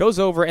back. Goes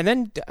over, and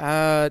then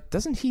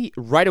doesn't he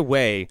right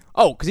away,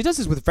 because he does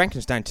this with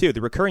Frankenstein too, the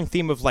recurring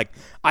theme of like,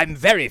 I'm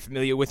very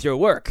familiar with your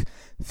work.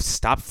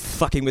 Stop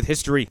fucking with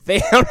history.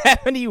 They don't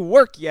have any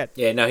work yet.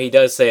 Yeah, no, he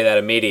does say that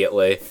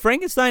immediately.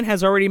 Frankenstein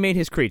has already made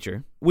his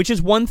creature, which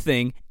is one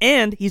thing,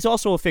 and he's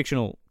also a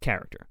fictional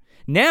character.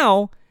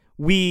 Now,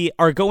 we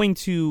are going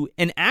to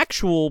an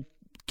actual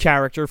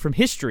character from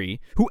history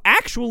who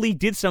actually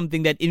did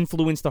something that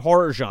influenced the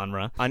horror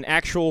genre. An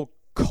actual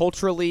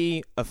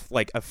culturally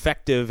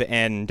effective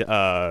and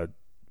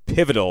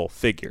pivotal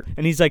figure.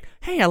 And he's like,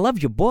 hey, I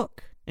love your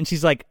book. And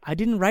she's like, I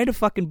didn't write a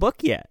fucking book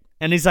yet.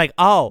 And he's like,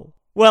 oh,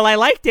 well, I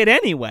liked it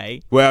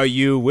anyway. Well,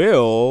 you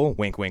will.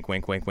 Wink, wink,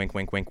 wink, wink, wink,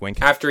 wink, wink,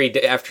 wink. After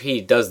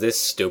he does this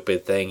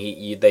stupid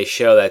thing, they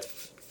show that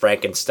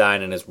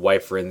Frankenstein and his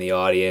wife are in the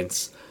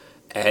audience,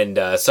 and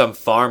some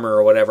farmer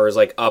or whatever is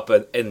like up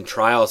in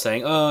trial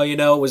saying, oh,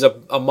 it was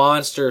a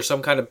monster,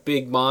 some kind of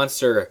big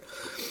monster.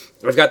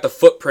 I've got the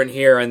footprint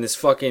here on this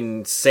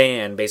fucking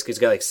sand. Basically, it's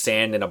got like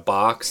sand in a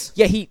box.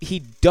 Yeah,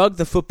 he dug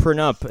the footprint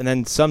up, and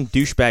then some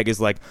douchebag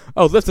is like,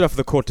 oh, lift it up for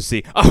the court to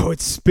see. Oh,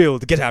 it's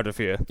spilled. Get out of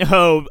here.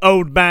 Oh,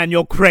 old man,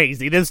 you're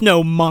crazy. There's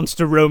no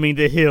monster roaming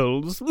the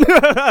hills.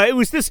 It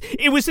was this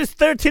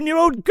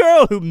 13-year-old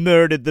girl who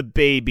murdered the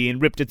baby and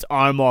ripped its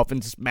arm off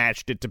and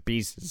smashed it to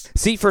pieces.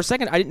 See, for a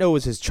second, I didn't know it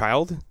was his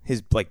child,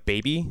 his,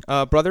 baby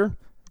brother.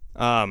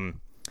 And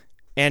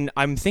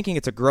I'm thinking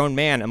it's a grown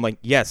man. I'm like,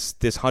 yes,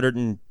 this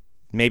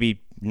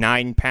maybe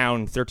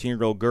 9-pound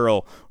 13-year-old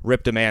girl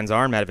ripped a man's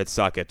arm out of its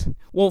socket.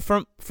 Well,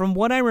 from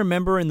what I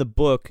remember in the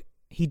book,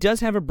 he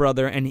does have a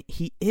brother, and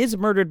he is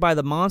murdered by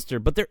the monster,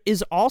 but there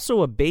is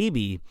also a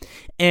baby,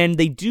 and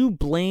they do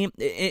blame,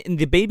 and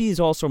the baby is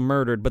also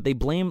murdered, but they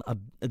blame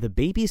the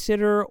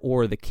babysitter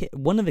or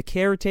one of the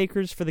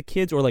caretakers for the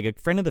kids, or like a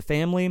friend of the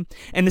family,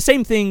 and the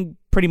same thing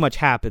pretty much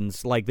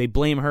happens. Like, they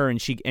blame her,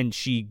 and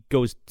she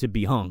goes to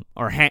be hung,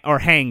 or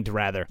hanged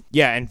rather.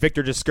 Yeah, and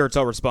Victor just skirts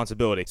all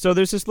responsibility. So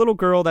there's this little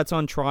girl that's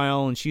on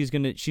trial, and she's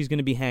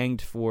gonna be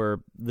hanged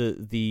for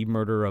the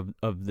murder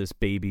of this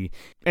baby,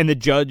 and the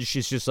judge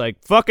is just like,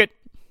 fuck it,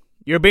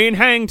 you're being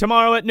hanged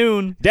tomorrow at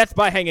noon. Death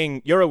by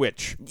hanging, you're a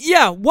witch.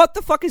 Yeah, what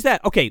the fuck is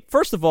that? Okay,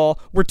 first of all,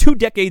 we're 2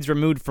 decades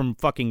removed from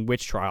fucking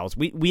witch trials.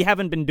 We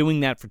haven't been doing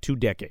that for 2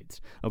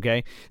 decades,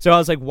 okay? So I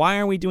was like, why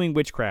are we doing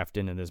witchcraft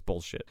into this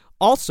bullshit?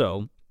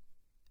 Also,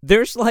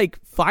 there's like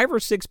 5 or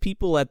 6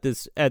 people at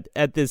this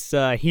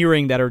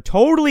hearing that are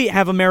totally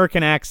have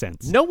American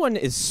accents. No one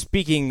is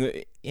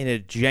speaking in a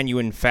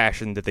genuine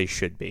fashion that they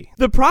should be.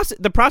 The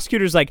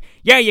prosecutor's like,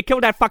 yeah, you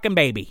killed that fucking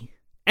baby.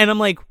 And I'm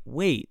like,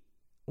 wait,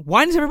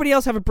 why does everybody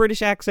else have a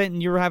British accent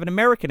and you have an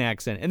American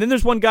accent? And then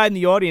there's one guy in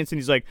the audience and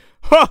he's like,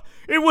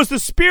 it was the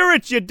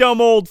spirits, you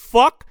dumb old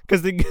fuck.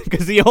 Because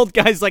the old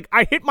guy's like,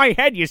 I hit my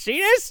head, you see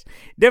this?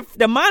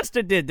 The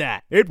monster did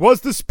that. It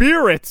was the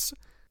spirits.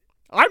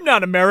 I'm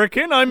not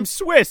American, I'm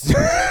Swiss.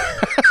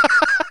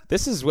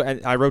 This is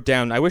what I wrote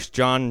down. I wish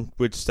John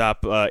would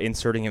stop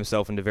inserting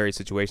himself into various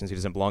situations he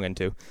doesn't belong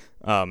into.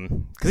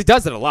 Because he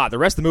does it a lot. The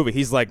rest of the movie,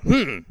 he's like,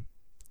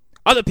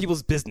 other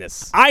people's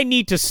business. I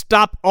need to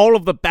stop all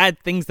of the bad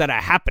things that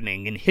are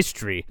happening in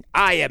history.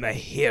 I am a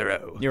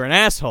hero. You're an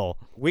asshole.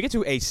 We get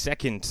to a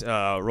second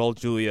Raul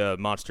Julia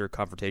monster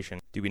confrontation,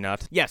 do we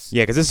not? Yes.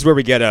 Yeah, because this is where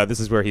we get, this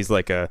is where he's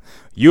like,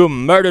 you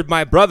murdered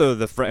my brother.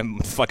 The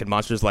fucking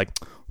monster's like,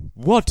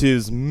 what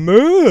is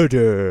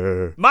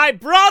murder? My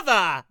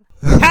brother!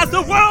 Has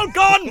the world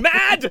gone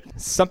mad?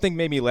 Something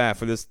made me laugh.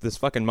 For this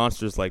fucking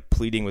monster's like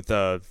pleading with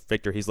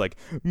Victor. He's like,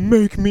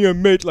 make me a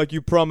mate like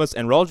you promised.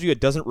 And Raul Julia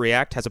doesn't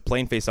react, has a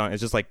plain face on.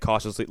 It's just like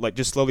cautiously, like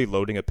just slowly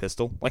loading a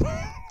pistol. Like,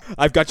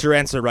 I've got your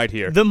answer right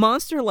here. The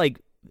monster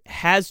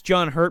has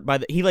John Hurt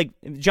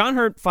John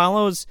Hurt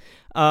follows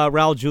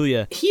Raul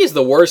Julia. He is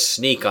the worst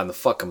sneak on the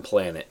fucking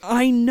planet.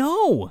 I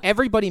know.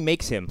 Everybody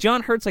makes him.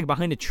 John Hurt's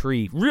behind a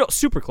tree,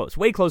 super close,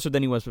 way closer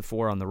than he was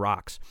before on the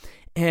rocks.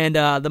 And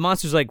the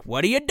monster's like,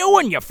 what are you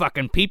doing, you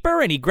fucking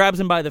peeper? And he grabs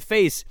him by the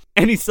face.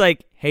 And he's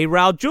like, hey,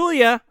 Raul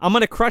Julia, I'm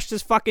going to crush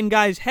this fucking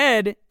guy's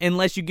head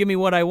unless you give me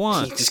what I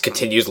want. He just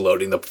continues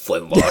loading the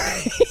flintlock.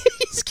 He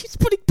just keeps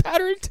putting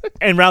powder into it.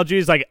 And Raul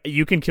Julia's like,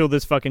 you can kill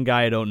this fucking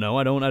guy. I don't know.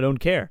 I don't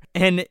care.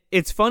 And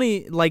it's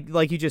funny, like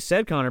you just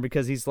said, Connor,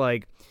 because he's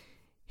like,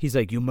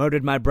 you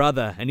murdered my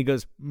brother. And he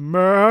goes,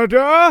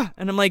 murder?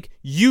 And I'm like,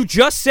 you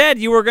just said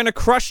you were going to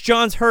crush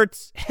John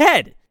Hurt's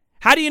head.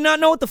 How do you not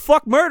know what the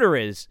fuck murder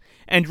is?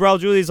 And Raul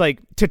Julia's like,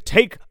 to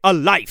take a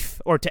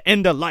life, or to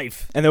end a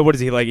life. And then what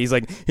is he like? He's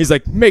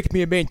like, make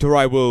me a mate or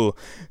I will.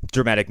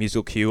 Dramatic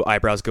musical cue,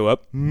 eyebrows go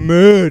up.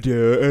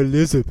 Murder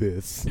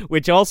Elizabeth.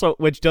 Which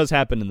does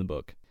happen in the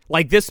book.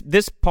 Like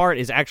this part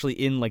is actually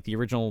in the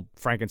original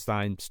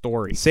Frankenstein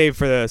story. Save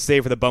for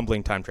the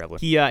bumbling time traveler.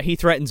 He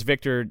threatens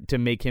Victor to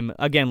make him,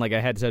 again, like I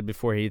had said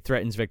before, he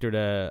threatens Victor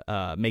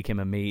to make him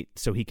a mate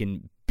so he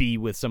can be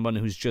with someone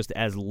who's just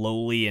as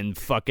lowly and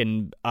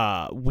fucking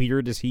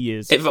weird as he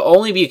is. If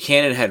only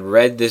Buchanan had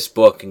read this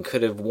book and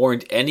could have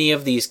warned any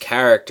of these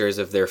characters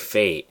of their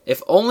fate.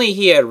 If only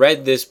he had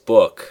read this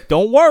book.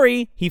 Don't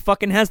worry, he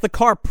fucking has the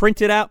car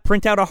print out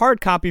a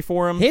hard copy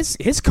for him.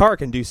 His car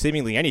can do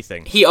seemingly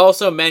anything. He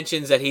also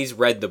mentions that he's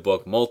read the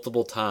book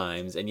multiple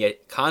times, and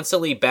yet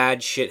constantly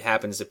bad shit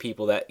happens to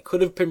people that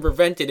could have been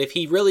prevented if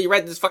he really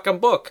read this fucking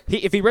book.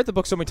 If he read the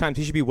book so many times,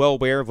 he should be well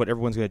aware of what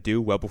everyone's going to do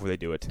well before they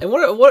do it. And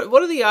what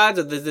are the odds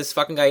of this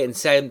fucking guy getting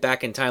sent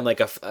back in time,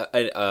 like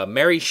a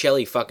Mary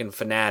Shelley fucking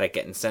fanatic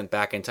getting sent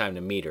back in time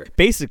to meet her?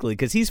 Basically,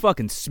 because he's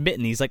fucking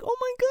smitten. He's like, oh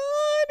my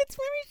god, it's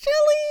Mary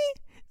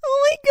Shelley.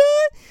 Oh my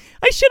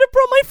god, I should have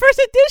brought my first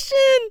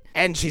edition.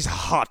 And she's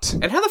hot.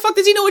 And how the fuck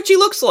does he know what she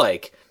looks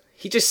like?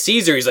 He just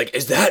sees her. He's like,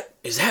 is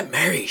that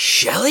Mary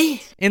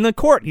Shelley? In the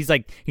court, he's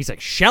like,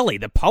 Shelley,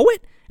 the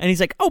poet? And he's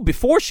like, oh,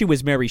 before she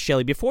was Mary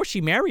Shelley, before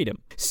she married him.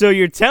 So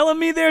you're telling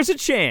me there's a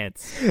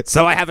chance?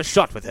 So I have a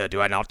shot with her,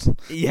 do I not?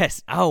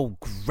 Yes. Oh,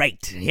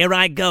 great. Here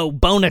I go.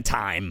 Boner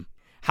time.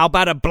 How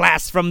about a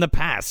blast from the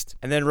past?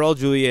 And then Raul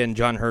Julia and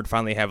John Hurt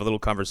finally have a little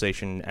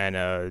conversation, and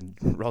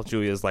Raul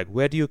Julia's like,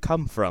 where do you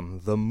come from?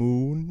 The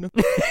moon?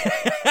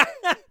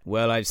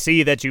 Well, I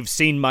see that you've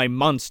seen my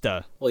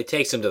monster. Well, he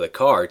takes him to the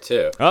car,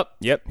 too. Oh,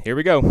 yep, here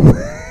we go.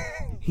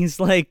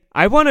 He's like,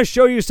 I want to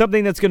show you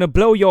something that's going to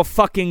blow your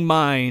fucking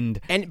mind.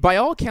 And by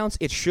all accounts,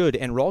 it should.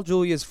 And Raul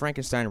Julia's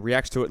Frankenstein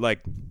reacts to it like,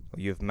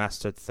 you've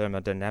mastered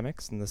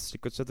thermodynamics and the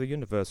secrets of the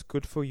universe.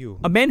 Good for you.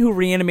 A man who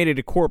reanimated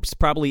a corpse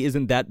probably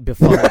isn't that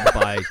befuddled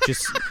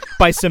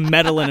by some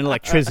metal and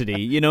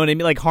electricity. You know what I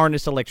mean? Like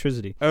harnessed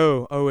electricity.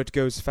 Oh, it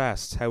goes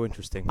fast. How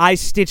interesting. I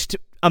stitched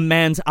a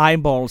man's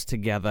eyeballs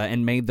together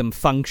and made them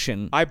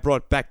function. I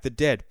brought back the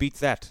dead. Beat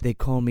that. They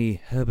call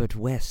me Herbert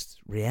West,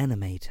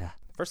 Reanimator.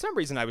 For some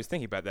reason, I was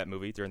thinking about that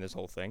movie during this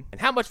whole thing,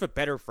 and how much of a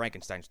better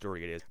Frankenstein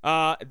story it is.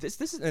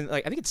 This is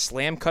like, I think it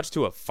slam cuts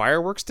to a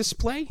fireworks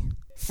display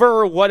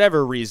for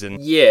whatever reason.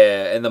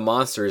 Yeah, and the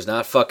monster is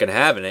not fucking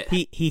having it.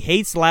 He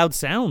hates loud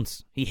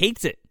sounds. He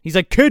hates it. He's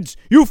like, kids,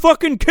 you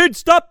fucking kids,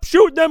 stop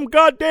shooting them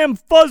goddamn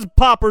fuzz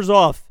poppers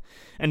off.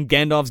 And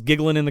Gandalf's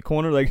giggling in the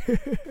corner like.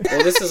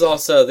 Well, this is all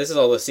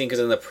the scene because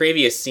in the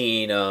previous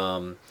scene,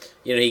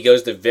 he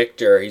goes to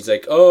Victor. He's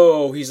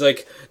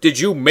like, did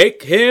you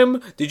make him?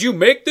 Did you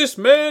make this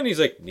man? He's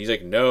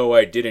like, no,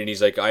 I didn't.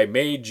 He's like, I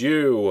made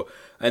you.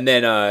 And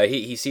then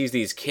he sees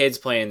these kids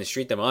playing in the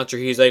street, the monster.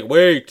 He's like,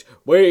 wait,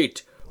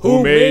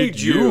 who made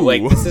you?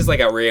 Like, this is like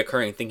a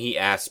reoccurring thing he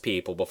asks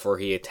people before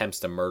he attempts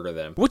to murder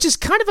them. Which is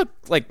kind of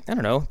I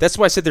don't know. That's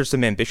why I said there's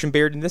some ambition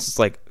buried in this. It's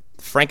like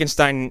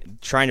Frankenstein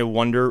trying to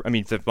wonder. I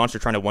mean, the monster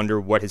trying to wonder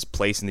what his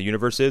place in the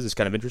universe is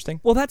kind of interesting.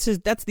 Well, that's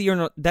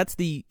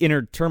the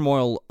inner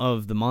turmoil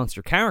of the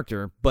monster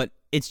character, but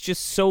it's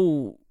just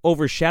so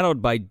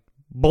overshadowed by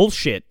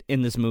bullshit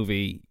in this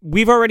movie.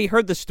 We've already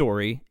heard the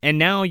story, and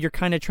now you're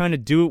kind of trying to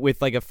do it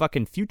with like a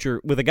fucking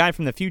future, with a guy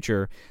from the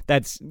future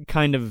that's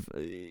kind of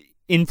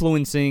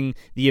influencing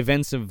the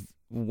events of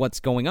what's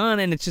going on,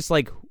 and it's just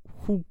like,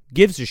 who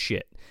gives a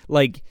shit?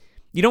 Like,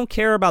 you don't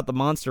care about the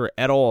monster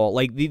at all.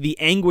 Like, the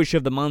anguish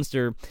of the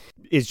monster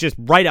is just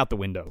right out the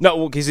window. No,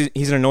 well, he's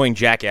an annoying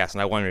jackass,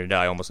 and I want him to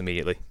die almost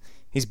immediately.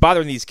 He's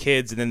bothering these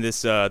kids, and then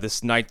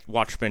this night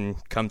watchman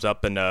comes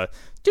up and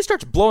just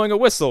starts blowing a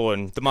whistle,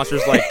 and the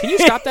monster's like, "Can you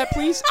stop that,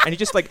 please?" And he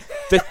just like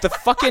the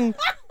fucking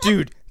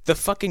dude. The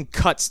fucking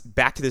cuts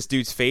back to this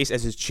dude's face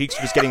as his cheeks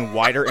are just getting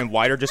wider and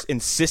wider, just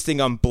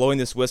insisting on blowing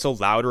this whistle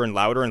louder and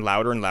louder and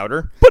louder and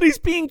louder. But he's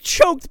being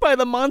choked by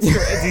the monster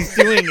as he's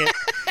doing it.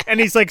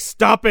 And he's like,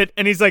 "Stop it."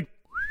 And he's like,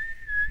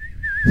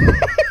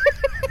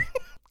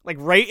 like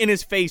right in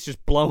his face,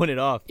 just blowing it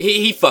off.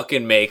 He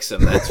fucking makes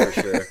him, that's for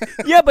sure.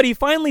 Yeah, but he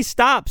finally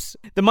stops.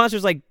 The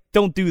monster's like,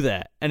 "Don't do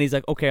that." And he's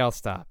like, "Okay, I'll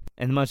stop."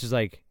 And the monster's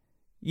like,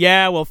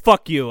 "Yeah, well,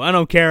 fuck you. I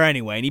don't care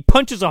anyway." And he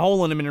punches a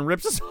hole in him and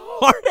rips his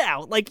heart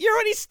out. Like, you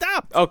already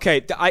stopped.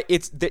 Okay,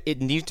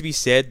 it needs to be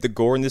said, the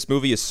gore in this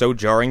movie is so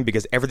jarring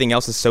because everything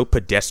else is so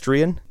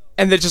pedestrian.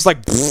 And they're just like,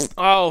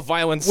 oh,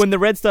 violence. When the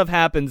red stuff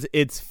happens,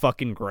 it's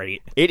fucking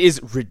great. It is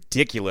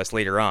ridiculous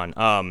later on.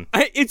 I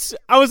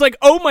was like,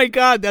 oh my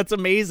god, that's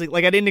amazing.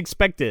 Like, I didn't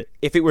expect it.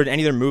 If it were in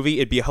any other movie,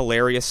 it'd be a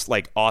hilarious,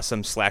 like,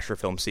 awesome slasher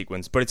film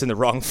sequence, but it's in the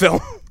wrong film.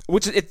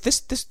 Which,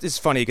 this is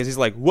funny, because he's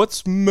like,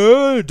 "What's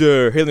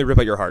murder?" Hey, let me rip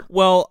out your heart.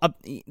 Well,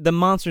 the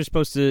monster's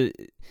supposed to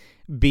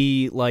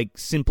be, like,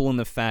 simple in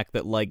the fact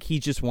that, like, he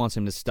just wants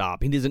him to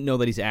stop. He doesn't know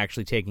that he's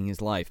actually taking his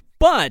life.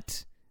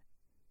 But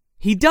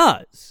he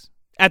does.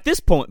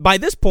 By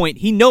this point,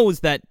 he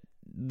knows that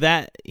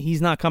he's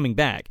not coming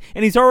back.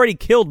 And he's already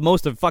killed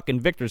most of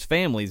fucking Victor's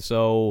family,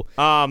 so...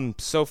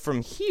 So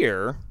from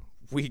here,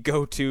 we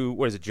go to,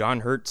 what is it, John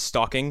Hurt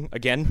stalking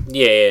again?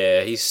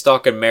 Yeah, he's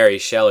stalking Mary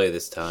Shelley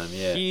this time,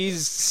 yeah.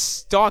 He's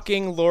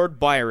stalking Lord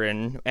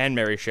Byron and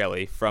Mary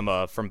Shelley from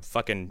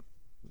fucking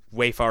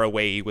way far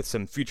away with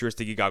some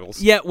futuristic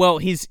goggles. Yeah, well,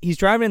 he's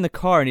driving in the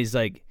car, and he's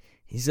like,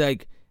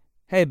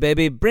 "Hey,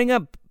 baby, bring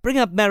up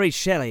Mary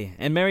Shelley."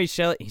 And Mary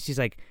Shelley, she's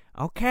like,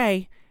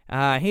 "Okay,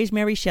 here's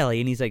Mary Shelley."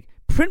 And he's like,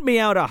 "Print me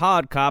out a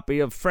hard copy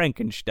of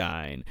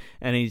Frankenstein."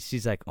 And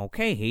she's like,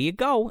 "Okay, here you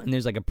go." And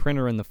there's like a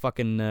printer in the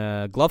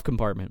fucking glove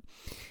compartment.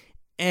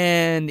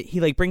 And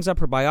he like brings up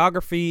her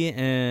biography,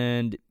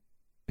 and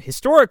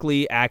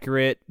historically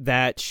accurate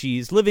that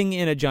she's living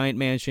in a giant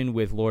mansion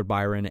with Lord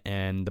Byron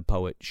and the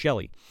poet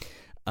Shelley.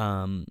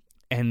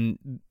 And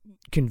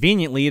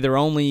conveniently, they're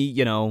only,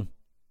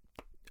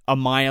 a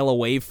mile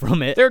away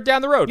from it. They're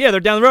down the road. Yeah, they're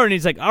down the road, and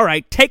he's like, "All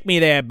right, take me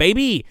there,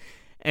 baby."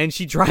 And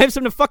she drives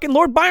him to fucking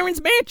Lord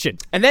Byron's mansion.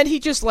 And then he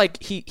just,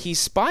 like, he's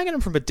spying on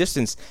him from a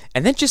distance,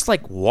 and then just,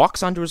 like,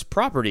 walks onto his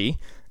property,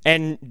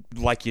 and,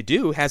 like you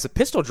do, has a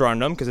pistol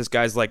drawn on him, because this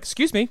guy's like,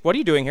 "Excuse me, what are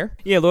you doing here?"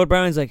 Yeah, Lord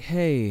Byron's like,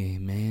 "Hey,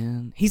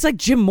 man." He's like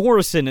Jim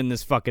Morrison in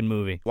this fucking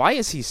movie. Why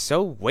is he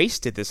so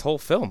wasted this whole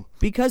film?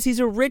 Because he's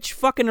a rich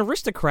fucking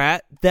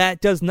aristocrat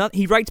that does not.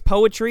 He writes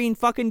poetry and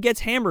fucking gets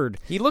hammered.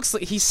 He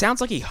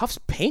sounds like he huffs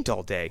paint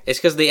all day. It's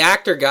because the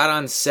actor got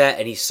on set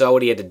and he saw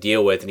what he had to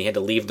deal with, and he had to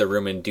leave the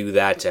room and do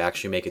that to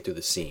actually make it through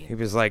the scene. He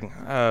was like,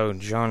 "Oh,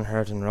 John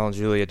Hurt and Raul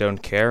Julia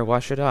don't care. Why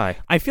should I?"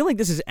 I feel like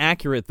this is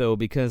accurate though,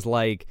 because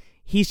like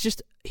he's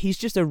just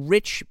a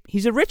rich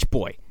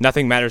boy.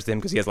 Nothing matters to him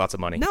because he has lots of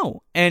money.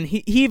 No, and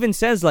he even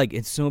says like,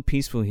 "It's so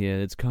peaceful here.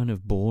 It's kind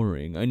of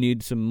boring. I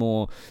need some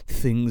more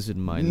things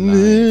in my life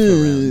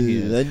around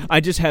here. I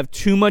just have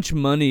too much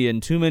money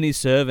and too many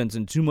servants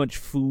and too much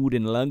food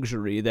and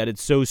luxury that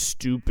it's so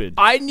stupid.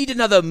 I need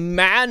another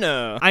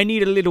manor. I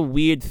need a little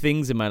weird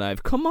things in my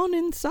life. Come on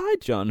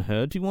inside, John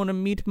Hurt. Do you want to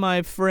meet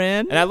my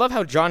friend?" And I love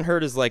how John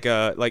Hurt is like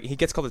he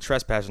gets called a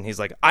trespasser, and he's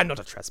like, "I'm not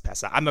a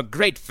trespasser. I'm a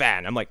great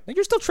fan." I'm like,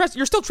 "You're still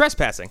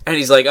trespassing." And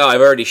he's like, "Oh, I've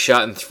already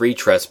shot in 3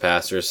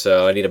 trespassers,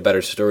 so I need a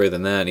better story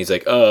than that." And he's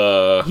like,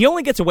 He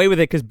only gets away with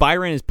it because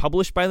Byron is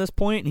published by this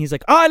point, and he's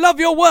like, "Oh, I love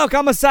your work.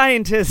 I'm a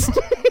scientist."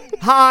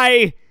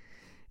 Hi.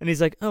 And he's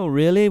like, "Oh,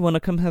 really? Want to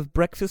come have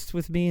breakfast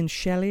with me and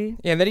Shelley?"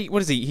 Yeah, and then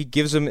he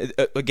gives him,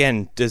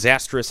 again,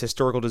 disastrous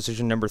historical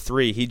decision number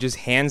 3. He just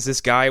hands this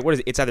guy, what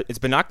is it? It's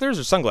binoculars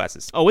or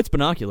sunglasses? Oh, it's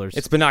binoculars.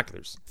 It's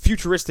binoculars.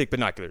 Futuristic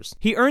binoculars.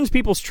 He earns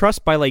people's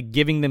trust by, like,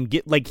 giving them,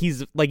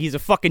 he's a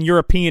fucking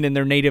European and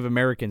they're Native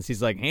Americans.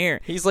 He's like,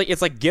 "Here." He's like,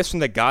 it's like gifts from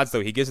the gods,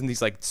 though. He gives them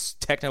these, like,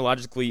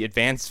 technologically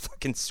advanced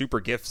fucking super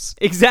gifts.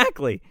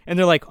 Exactly. And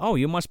they're like, "Oh,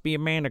 you must be a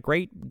man of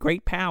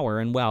great power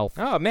and wealth.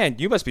 Oh, man,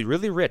 you must be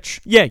really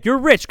rich." Yeah, you're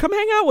rich. Come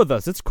hang out with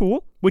us. It's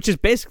cool. Which is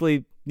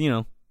basically,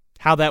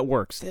 how that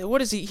works.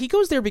 What is he? He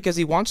goes there because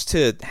he wants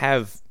to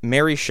have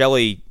Mary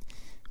Shelley,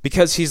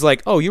 because he's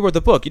like, "Oh, you wrote the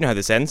book. You know how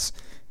this ends."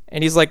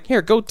 And he's like,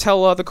 "Here, go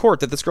tell the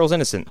court that this girl's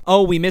innocent."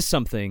 Oh, we missed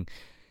something.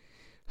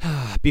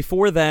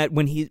 Before that,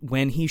 when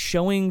he's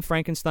showing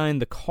Frankenstein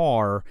the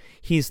car,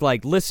 he's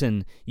like,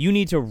 "Listen, you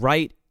need to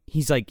write."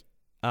 He's like,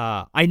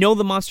 "I know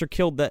the monster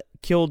killed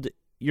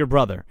your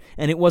brother,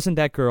 and it wasn't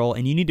that girl,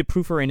 and you need to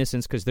prove her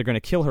innocence because they're going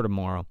to kill her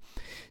tomorrow."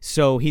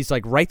 So he's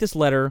like, "Write this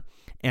letter,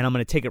 and I'm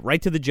going to take it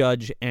right to the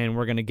judge, and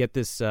we're going to get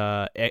this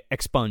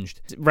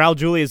expunged. Raul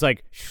Julia is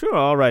like, sure,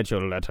 I'll write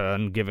your letter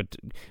and give it,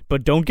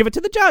 but don't give it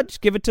to the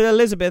judge. Give it to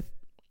Elizabeth.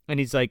 And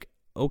he's like,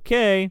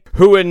 okay.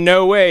 Who in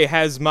no way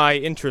has my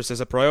interest as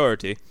a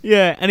priority.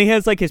 Yeah, and he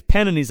has like his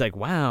pen, and he's like,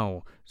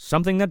 wow,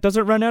 something that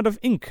doesn't run out of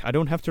ink. I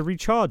don't have to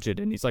recharge it.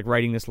 And he's like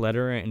writing this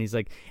letter, and he's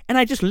like, and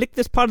I just licked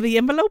this part of the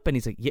envelope. And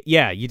he's like,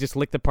 yeah, you just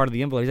licked the part of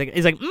the envelope.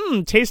 He's like,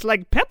 tastes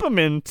like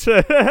peppermint.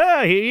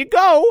 Here you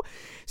go.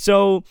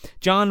 So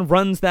John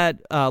runs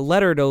that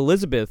letter to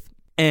Elizabeth,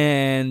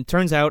 and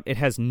turns out it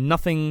has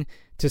nothing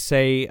to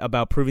say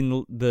about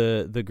proving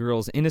the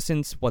girl's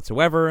innocence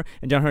whatsoever.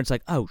 And John Hurt's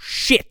like, oh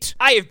shit,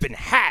 I have been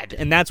had.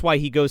 and that's why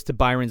he goes to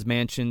Byron's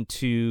mansion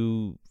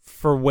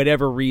for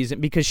whatever reason,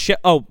 because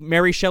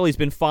Mary Shelley's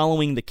been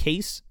following the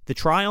case, the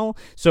trial,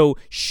 so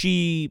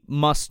she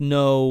must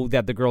know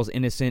that the girl's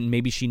innocent.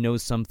 Maybe she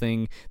knows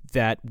something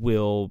that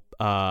will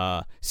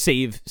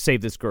save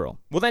this girl.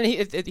 Well, then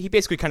he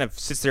basically kind of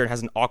sits there and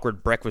has an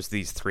awkward breakfast with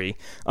these three.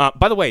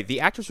 By the way, the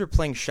actors who are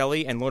playing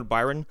Shelley and Lord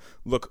Byron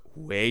look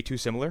way too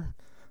similar.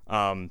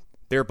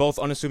 They're both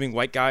unassuming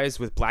white guys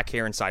with black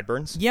hair and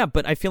sideburns. Yeah,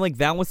 but I feel like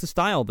that was the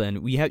style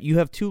then. You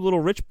have two little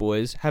rich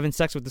boys having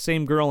sex with the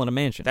same girl in a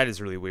mansion. That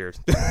is really weird.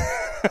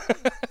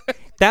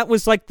 That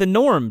was like the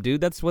norm, dude.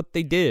 That's what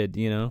they did,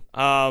 you know?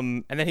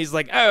 And then he's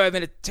like, oh, I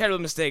made a terrible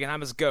mistake and I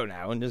must go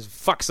now, and just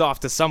fucks off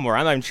to somewhere.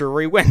 I'm not even sure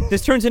where he went.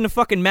 This turns into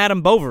fucking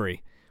Madame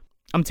Bovary.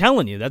 I'm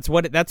telling you, that's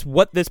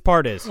what this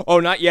part is. Oh,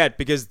 not yet,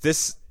 because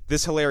this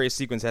hilarious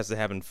sequence has to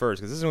happen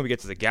first, because this is when we get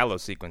to the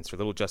gallows sequence where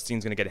little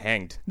Justine's going to get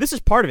hanged. This is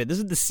part of it. This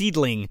is the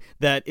seedling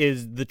that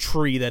is the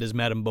tree that is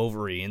Madame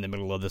Bovary in the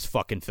middle of this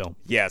fucking film.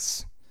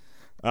 Yes.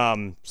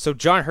 So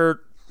John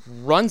Hurt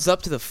runs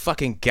up to the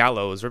fucking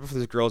gallows right before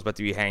this girl is about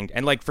to be hanged,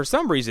 and like for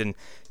some reason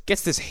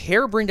gets this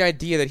harebrained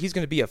idea that he's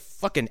going to be a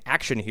fucking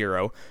action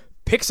hero.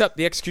 Picks up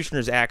the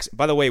executioner's axe.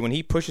 By the way, when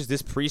he pushes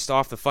this priest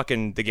off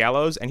the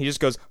gallows and he just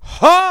goes,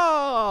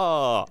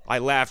 ha! I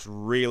laughed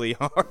really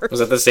hard. Was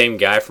that the same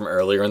guy from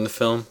earlier in the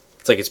film?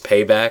 It's like his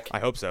payback. I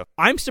hope so.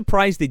 I'm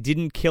surprised they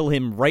didn't kill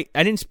him right.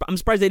 I'm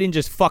surprised they didn't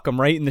just fuck him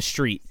right in the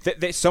street.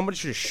 Somebody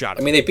should have shot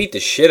him. I mean, they beat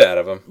the shit out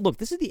of him. Look,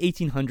 this is the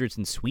 1800s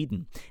in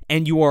Sweden,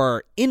 and you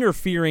are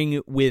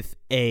interfering with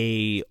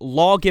a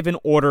law-given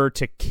order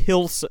to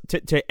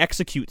to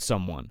execute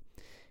someone.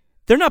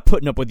 They're not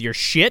putting up with your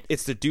shit.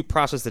 It's the due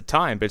process of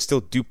time, but it's still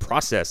due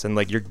process, and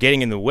like you're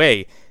getting in the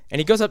way. And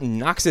he goes up and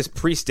knocks this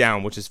priest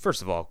down, which is,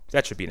 first of all,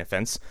 that should be an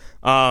offense.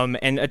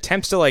 And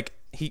attempts to like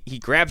he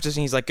grabs us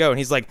and he's like, go, and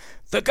he's like,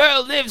 the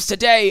girl lives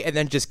today, and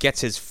then just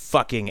gets his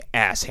fucking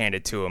ass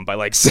handed to him by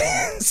like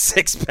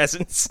 6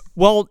 peasants.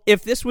 Well,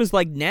 if this was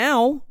like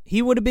now,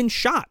 he would have been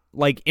shot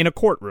like in a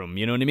courtroom.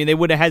 You know what I mean? They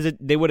would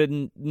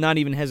have not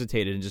even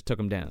hesitated and just took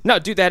him down. No,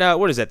 dude, that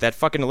what is that? That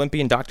fucking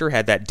Olympian doctor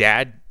had that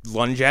dad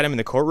lunge at him in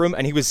the courtroom,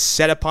 and he was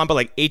set upon by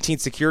like 18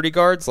 security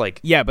guards.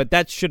 Like, yeah, but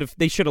they should have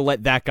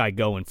let that guy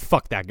go and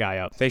fuck that guy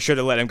up. They should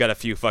have let him get a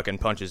few fucking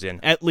punches in,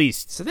 at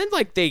least. So then,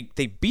 like, they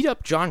beat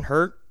up John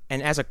Hurt.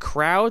 And as a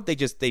crowd,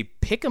 they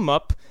pick him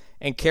up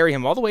and carry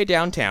him all the way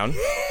downtown.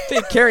 They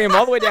carry him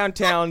all the way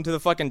downtown to the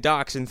fucking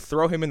docks and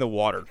throw him in the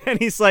water. And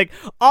he's like,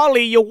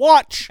 Ollie, you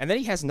watch. And then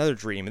he has another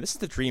dream. And this is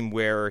the dream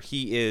where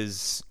he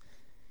is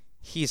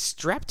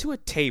strapped to a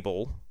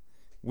table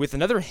with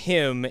another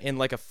him in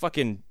like a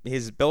fucking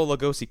his Bela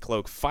Lugosi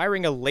cloak,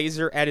 firing a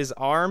laser at his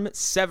arm,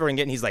 severing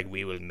it. And he's like,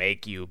 we will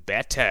make you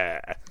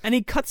better. And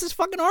he cuts his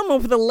fucking arm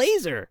off with a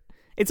laser.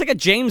 It's like a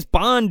James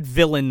Bond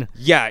villain.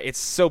 Yeah, it's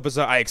so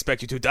bizarre. I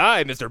expect you to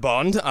die, Mr.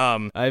 Bond.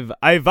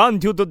 I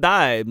want you to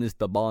die,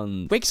 Mr.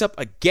 Bond. Wakes up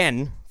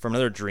again from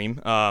another dream.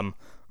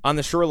 On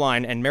the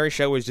shoreline, and Mary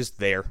Shelley was just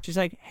there. She's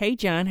like, hey,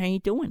 John, how you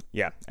doing?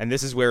 Yeah, and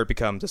this is where it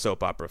becomes a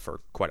soap opera for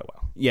quite a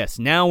while. Yes,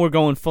 now we're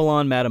going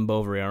full-on Madame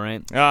Bovary, all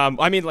right?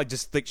 I mean, like,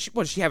 just, like,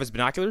 does she have his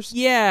binoculars?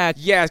 Yeah.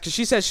 Yeah, because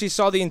she says she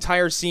saw the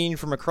entire scene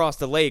from across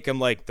the lake.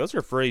 I'm like, those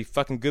are pretty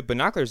fucking good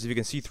binoculars if you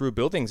can see through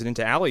buildings and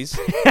into alleys.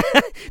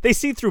 They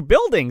see through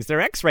buildings. They're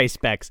X-ray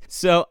specs.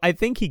 So I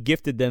think he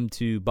gifted them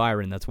to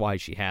Byron. That's why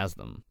she has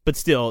them. But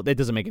still, that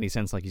doesn't make any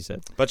sense, like you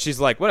said. But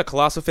she's like, what a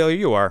colossal failure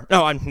you are.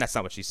 No, that's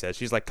not what she says.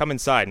 She's like, come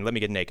inside and let me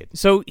get naked.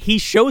 So he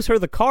shows her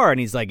the car, and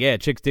he's like, yeah,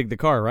 chicks dig the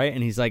car, right?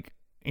 And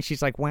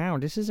she's like, wow,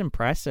 this is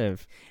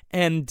impressive.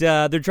 And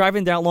they're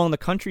driving down along the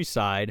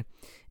countryside,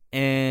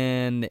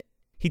 and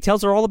he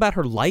tells her all about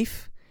her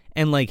life.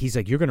 And like, he's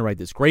like, you're going to write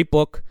this great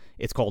book.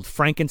 It's called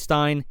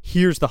Frankenstein.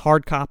 Here's the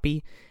hard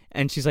copy.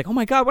 And she's like, oh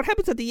my God, what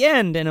happens at the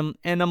end? And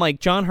I'm like,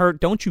 John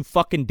Hurt, don't you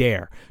fucking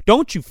dare.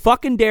 Don't you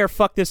fucking dare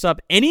fuck this up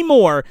any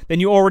more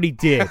than you already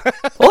did.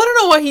 Well, I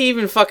don't know why he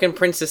even fucking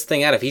prints this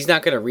thing out if he's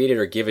not going to read it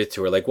or give it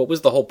to her. Like, what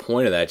was the whole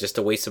point of that? Just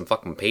to waste some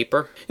fucking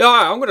paper? Yeah,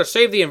 I'm going to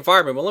save the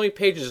environment, but let me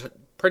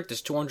print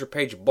this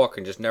 200-page book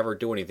and just never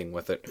do anything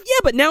with it. Yeah,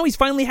 but now he's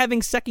finally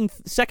having second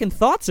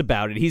thoughts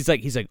about it. He's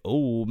like,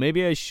 oh,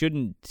 maybe I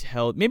shouldn't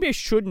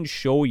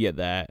show you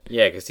that.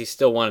 Yeah, because he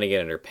still wanted to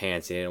get in her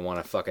pants. He didn't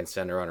want to fucking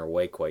send her on her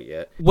way quite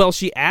yet. Well,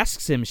 she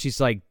asks him,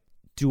 she's like,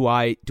 do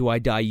I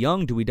die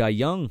young? Do we die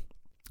young?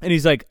 And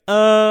he's like,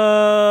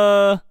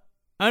 I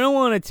I don't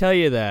want to tell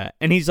you that.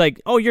 And he's like,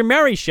 oh, you're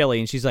Mary Shelley.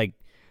 And she's like,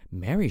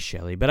 Mary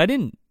Shelley? But I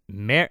didn't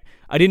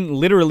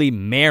literally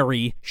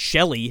marry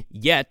Shelley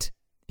yet.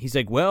 He's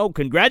like, well,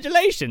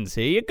 congratulations.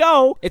 Here you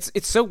go. It's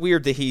so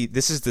weird that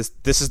this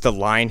is the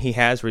line he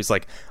has where he's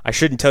like, I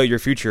shouldn't tell you your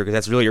future because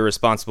that's really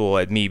irresponsible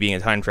at me being a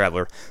time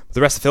traveler. But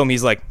the rest of the film,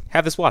 he's like,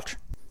 have this watch.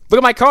 Look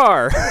at my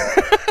car.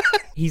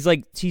 He's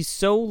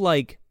so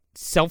like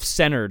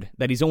self-centered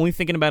that he's only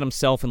thinking about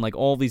himself and like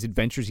all these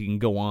adventures he can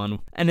go on.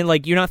 And then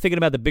like you're not thinking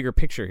about the bigger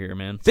picture here,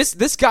 man.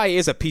 This guy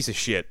is a piece of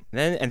shit.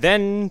 And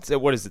then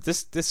what is it?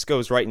 This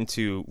goes right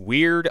into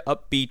weird,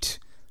 upbeat,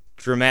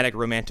 dramatic,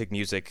 romantic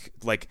music,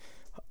 like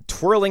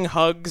twirling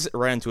hugs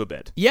right into a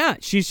bed. Yeah,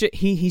 he's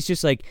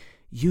just like,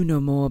 you know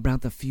more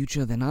about the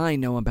future than I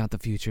know about the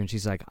future. And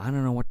she's like, I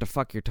don't know what the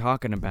fuck you're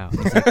talking about.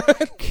 He's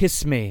like,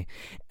 kiss me.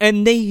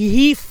 And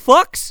he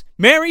fucks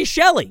Mary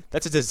Shelley.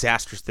 That's a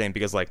disastrous thing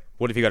because, like,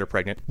 what if he got her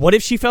pregnant? What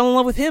if she fell in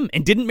love with him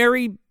and didn't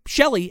marry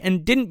Shelley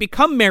and didn't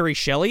become Mary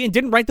Shelley and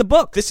didn't write the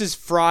book? This is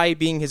Fry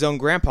being his own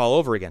grandpa all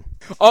over again.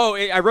 Oh,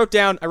 I wrote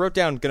down,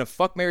 gonna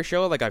fuck Mary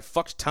Shelley like I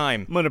fucked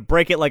time. I'm gonna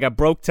break it like I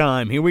broke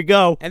time. Here we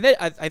go. And then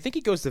I think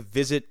he goes to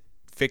visit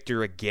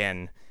Victor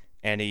again,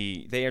 and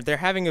they're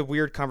having a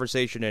weird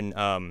conversation,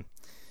 and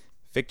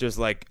Victor's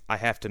like, I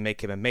have to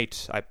make him a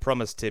mate. I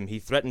promised him. He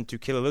threatened to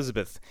kill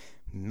Elizabeth.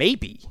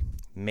 Maybe,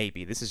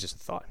 this is just a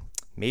thought.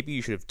 Maybe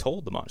you should have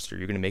told the monster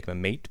you're going to make him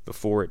a mate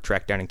before it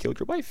tracked down and killed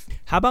your wife.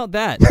 How about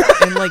that?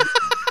 And like,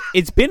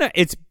 it's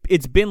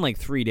been like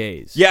 3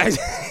 days. Yeah,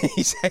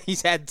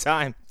 he's had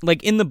time.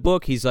 Like in the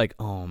book, he's like,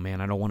 oh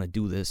man, I don't want to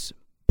do this,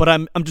 but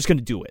I'm just going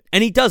to do it,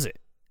 and he does it,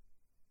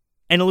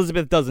 and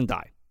Elizabeth doesn't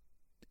die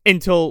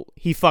until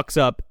he fucks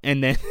up,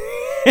 and then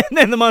and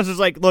then the monster's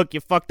like, look, you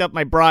fucked up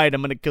my bride.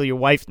 I'm going to kill your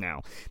wife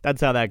now.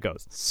 That's how that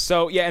goes.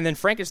 So, yeah, and then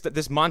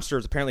this monster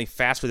is apparently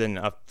faster than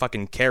a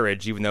fucking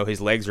carriage, even though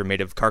his legs are made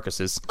of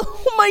carcasses.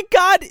 Oh my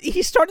god,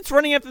 he starts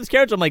running after this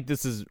carriage. I'm like,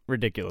 this is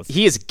ridiculous.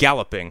 He is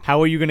galloping.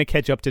 How are you going to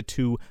catch up to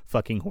 2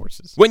 fucking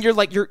horses? When you're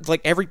like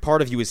every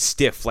part of you is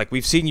stiff. Like,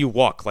 we've seen you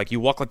walk. Like,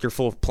 you walk like you're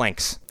full of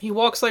planks. He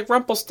walks like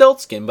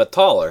Rumpelstiltskin, but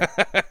taller.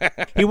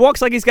 He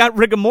walks like he's got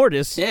rigor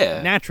mortis.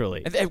 Yeah.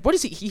 Naturally. And what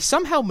is he? He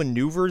somehow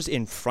maneuvers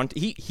in front.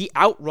 He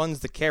outruns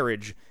the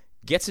carriage,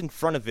 gets in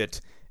front of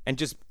it, and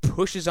just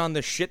pushes on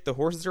the shit the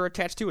horses are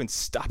attached to and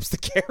stops the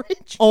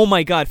carriage. Oh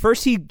my god.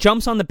 First he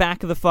jumps on the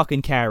back of the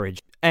fucking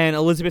carriage, and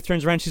Elizabeth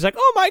turns around, she's like,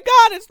 oh my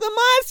god, it's the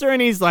monster,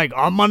 and he's like,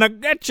 I'm gonna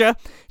get you.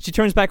 She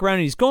turns back around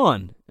and he's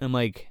gone. I'm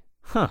like,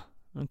 huh,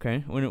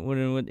 okay.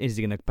 What is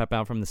he gonna pop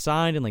out from the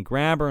side and like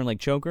grab her and like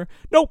choke her?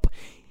 Nope.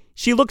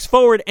 She looks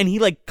forward, and he,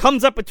 like,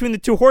 comes up between the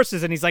 2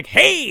 horses, and he's like,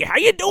 hey, how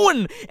you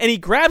doing? And he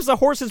grabs the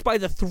horses by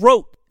their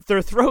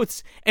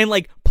throats, and,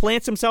 like,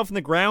 plants himself in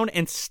the ground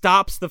and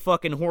stops the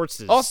fucking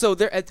horses. Also,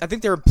 I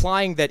think they're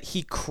implying that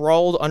he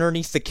crawled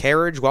underneath the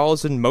carriage while it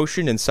was in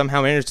motion and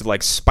somehow managed to,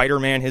 like,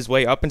 Spider-Man his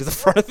way up into the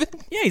front of it.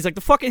 Yeah, he's like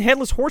the fucking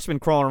headless horseman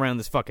crawling around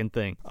this fucking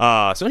thing.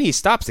 So when he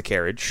stops the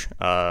carriage,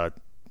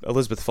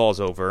 Elizabeth falls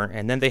over,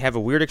 and then they have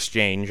a weird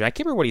exchange. I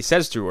can't remember what he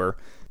says to her.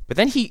 But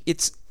then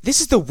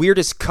this is the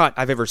weirdest cut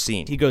I've ever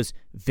seen. He goes,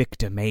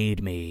 Victor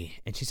made me.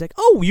 And she's like,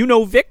 oh, you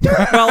know Victor?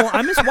 Well,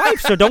 I'm his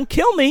wife, so don't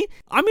kill me.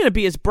 I'm going to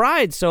be his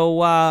bride, so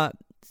why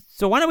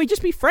don't we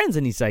just be friends?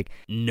 And he's like,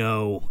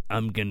 no,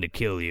 I'm going to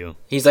kill you.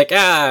 He's like,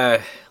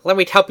 let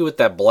me help you with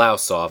that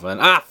blouse off.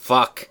 And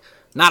fuck.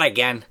 Not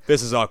again.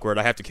 This is awkward.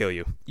 I have to kill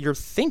you. You're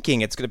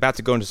thinking it's about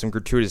to go into some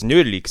gratuitous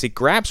nudity because he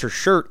grabs her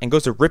shirt and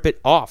goes to rip it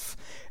off.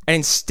 And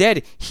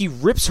instead, he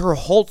rips her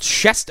whole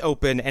chest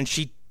open and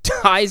she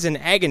dies in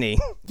agony.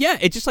 Yeah,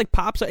 it just like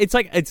pops.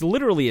 It's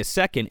literally a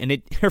second, and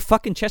her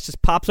fucking chest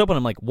just pops open.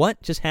 I'm like, what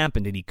just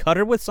happened? Did he cut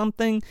her with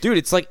something? Dude,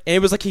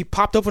 it was like he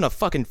popped open a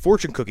fucking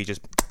fortune cookie.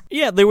 Just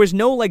yeah, there was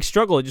no like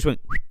struggle. It just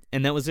went,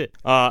 and that was it.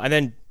 And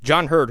then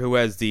John Hurt, who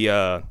has he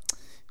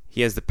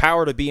has the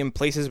power to be in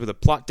places where the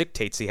plot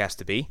dictates he has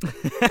to be.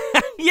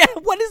 Yeah,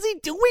 what is he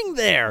doing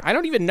there? I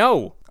don't even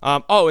know.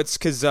 It's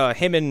because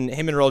him and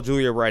Raul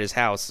Julia were at his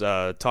house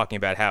talking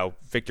about how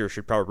Victor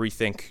should probably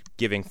rethink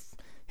giving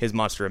his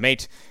monster a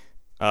mate.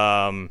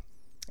 And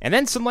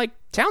then some, like,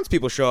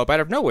 townspeople show up out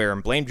of nowhere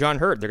and blame John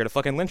Hurt. They're gonna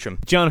fucking lynch him.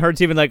 John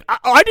Hurt's even like,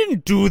 I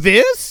didn't do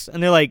this!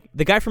 And they're like,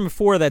 the guy from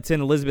before that's in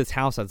Elizabeth's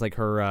house, that's like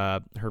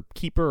her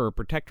keeper or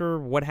protector,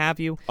 what have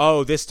you.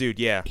 Oh, this dude,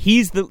 yeah.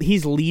 He's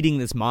leading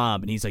this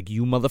mob, and he's like,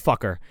 you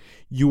motherfucker,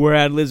 you were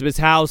at Elizabeth's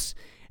house,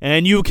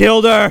 and you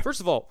killed her!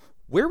 First of all,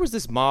 where was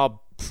this mob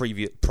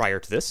prior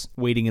to this?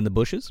 Waiting in the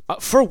bushes.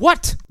 For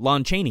what?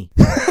 Lon Chaney.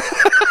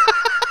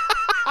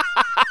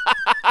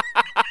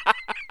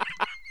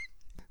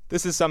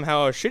 This is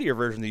somehow a shittier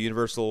version of the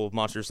Universal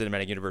Monsters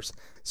Cinematic Universe.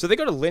 So they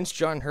go to lynch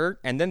John Hurt,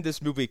 and then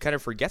this movie kind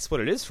of forgets what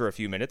it is for a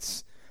few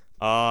minutes.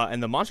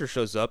 And the monster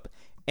shows up,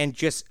 and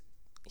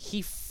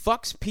he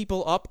fucks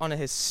people up on a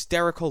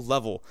hysterical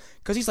level.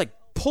 Because he's like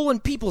pulling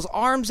people's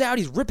arms out,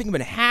 he's ripping them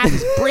in half,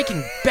 he's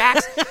breaking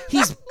backs,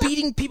 he's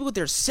beating people with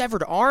their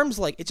severed arms.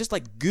 Like, it's just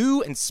like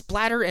goo and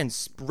splatter and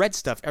red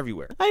stuff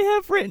everywhere. I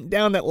have written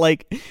down that,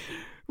 like,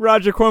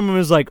 Roger Corman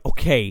was like,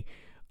 okay,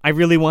 I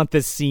really want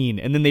this scene.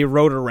 And then they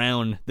wrote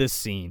around this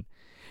scene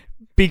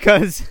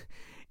because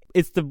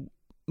it's the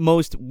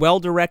most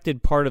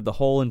well-directed part of the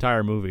whole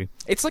entire movie.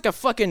 It's like a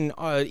fucking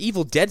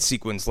Evil Dead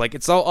sequence. Like,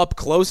 it's all up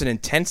close and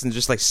intense and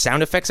just, like,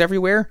 sound effects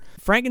everywhere.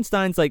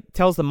 Frankenstein's like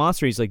tells the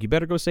monster, he's like, you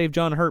better go save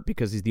John Hurt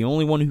because he's the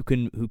only one who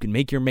can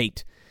make your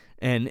mate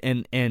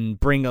and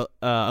bring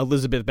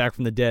Elizabeth back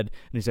from the dead.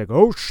 And he's like,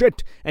 oh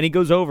shit. And he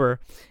goes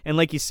over, and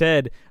like you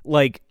said,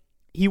 like,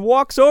 he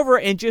walks over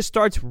and just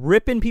starts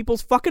ripping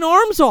people's fucking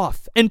arms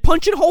off and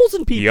punching holes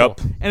in people. Yup.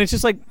 And it's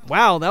just like,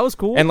 wow, that was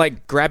cool. And,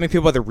 like, grabbing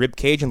people by the rib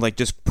cage and, like,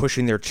 just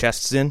pushing their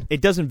chests in.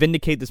 It doesn't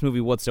vindicate this movie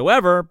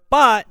whatsoever,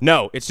 but...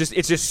 No, it's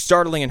just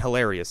startling and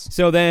hilarious.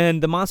 So then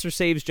the monster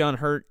saves John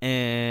Hurt,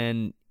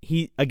 and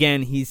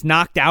he's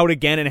knocked out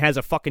again and has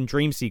a fucking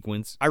dream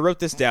sequence. I wrote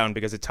this down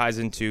because it ties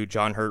into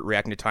John Hurt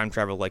reacting to time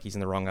travel like he's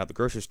in the wrong out the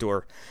grocery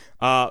store.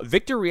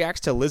 Victor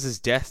reacts to Liz's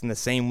death in the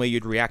same way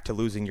you'd react to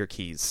losing your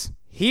keys.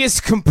 He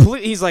is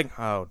he's like,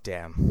 oh,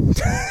 damn.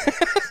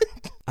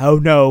 Oh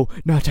no,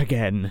 not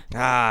again.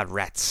 Ah,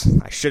 rats.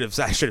 I should have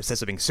said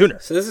something sooner.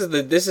 So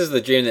this is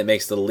the dream that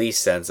makes the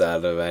least sense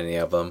out of any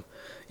of them.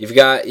 You've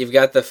got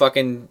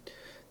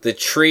the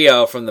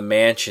trio from the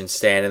mansion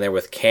standing there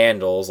with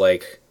candles,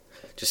 like,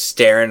 just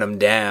staring them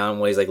down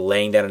while he's, like,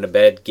 laying down in a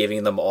bed,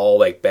 giving them all,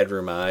 like,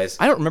 bedroom eyes.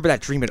 I don't remember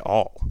that dream at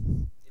all.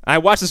 I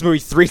watched this movie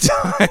 3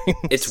 times.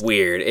 It's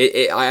weird.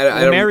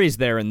 Mary's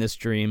there in this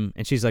dream,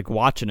 and she's, like,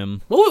 watching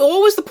him. What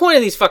was the point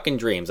of these fucking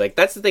dreams? Like,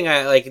 that's the thing.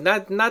 I like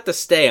not to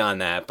stay on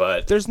that,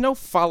 but There's no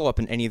follow-up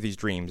in any of these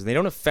dreams. They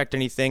don't affect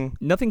anything.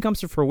 Nothing comes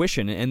to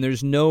fruition, and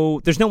there's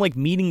no like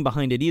meaning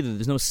behind it either.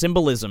 There's no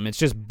symbolism. It's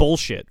just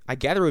bullshit. I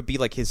gather it would be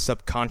like his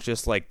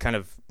subconscious, like, kind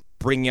of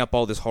bringing up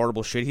all this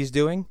horrible shit he's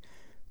doing.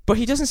 But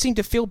he doesn't seem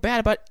to feel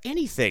bad about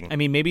anything. I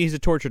mean, maybe he's a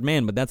tortured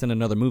man, but that's in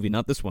another movie,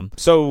 not this one.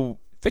 So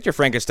Victor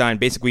Frankenstein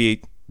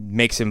basically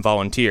makes him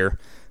volunteer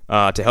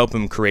to help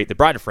him create the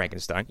Bride of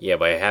Frankenstein. yeah,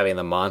 by having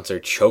the monster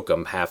choke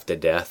him half to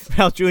death.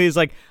 Ralph Julia's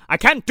like, I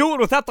can't do it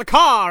without the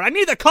car. I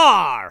need the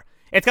car.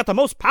 It's got the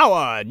most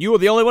power, and you are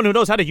the only one who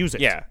knows how to use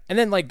it. Yeah. And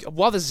then, like,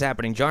 while this is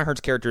happening, John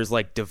Hurt's character is,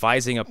 like,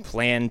 devising a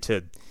plan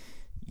to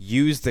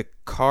use the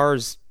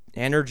car's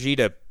energy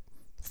to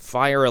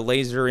fire a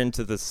laser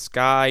into the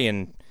sky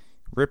and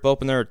rip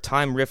open their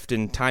time rift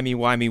and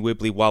timey-wimey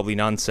wibbly-wobbly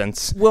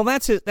nonsense. Well,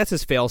 that's his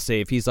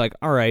failsafe. He's like,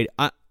 all right,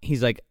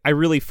 I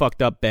really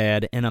fucked up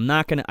bad, and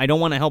I don't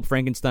want to help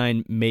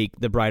Frankenstein make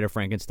the Bride of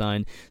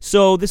Frankenstein,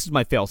 so this is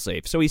my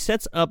failsafe. So he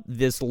sets up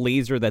this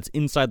laser that's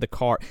inside the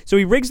car. So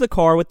he rigs the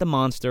car with the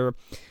monster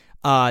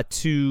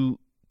to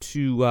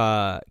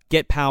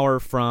get power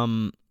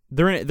from.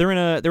 They're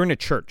in a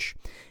church.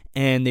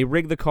 And they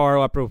rig the car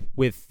up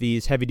with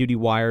these heavy-duty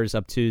wires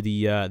up to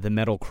the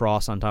metal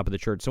cross on top of the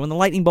church. So when the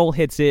lightning bolt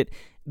hits it,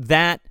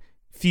 that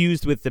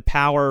fused with the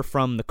power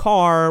from the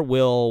car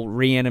will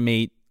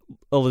reanimate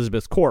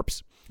Elizabeth's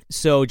corpse.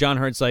 So John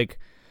Hurt's like,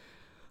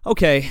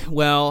 okay,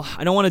 well,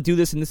 I don't want to do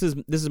this, and this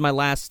is my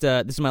last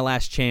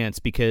chance,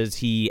 because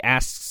he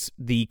asks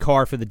the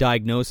car for the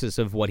diagnosis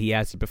of what he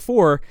asked it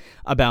before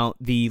about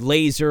the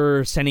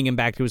laser sending him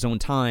back to his own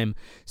time.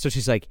 So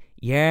she's like,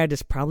 yeah,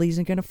 this probably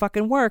isn't gonna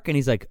fucking work. And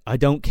he's like, I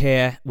don't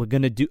care. We're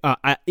gonna do.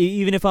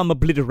 Even if I'm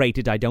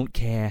obliterated, I don't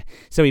care.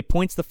 So he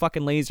points the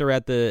fucking laser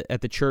at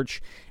the church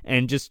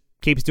and just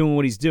keeps doing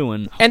what he's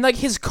doing. And, like,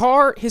 his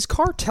car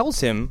tells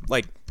him,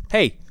 like,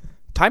 hey,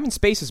 time and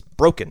space is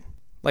broken.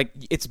 Like,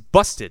 it's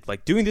busted.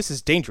 Like, doing this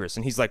is dangerous.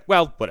 And he's like,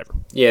 well, whatever.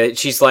 Yeah,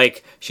 she's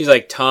like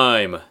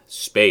time,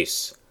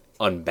 space,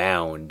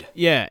 unbound.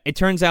 Yeah, it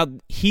turns out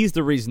he's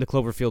the reason the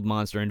Cloverfield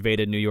monster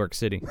invaded New York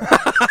City.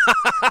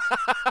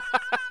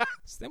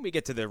 So then we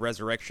get to the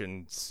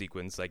resurrection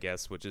sequence, I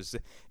guess, which is,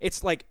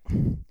 it's like,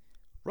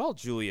 Raul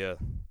Julia,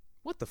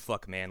 what the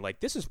fuck, man? Like,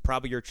 this is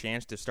probably your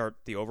chance to start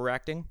the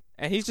overacting.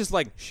 And he's just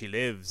like, she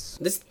lives.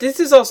 This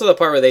is also the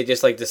part where they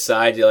just, like,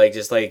 decide to, like,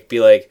 just, like,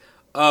 be like,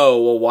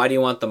 oh, well, why do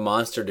you want the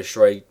monster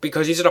destroyed?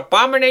 Because he's an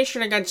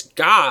abomination against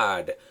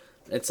God.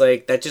 It's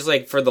like, that's just,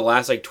 like, for the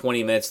last, like,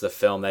 20 minutes of the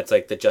film, that's,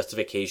 like, the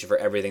justification for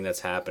everything that's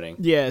happening.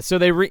 Yeah, so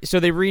they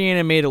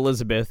reanimate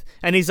Elizabeth,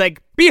 and he's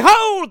like,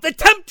 behold, the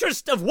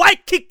temptress of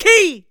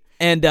Waikiki!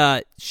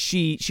 And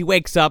she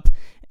wakes up,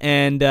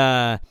 and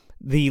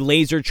the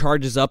laser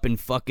charges up and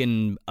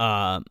fucking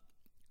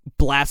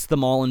blasts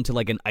them all into,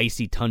 like, an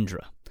icy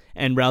tundra.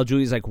 And Raul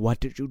Julia's like, what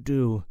did you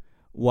do?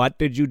 What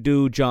did you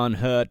do, John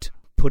Hurt?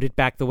 Put it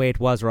back the way it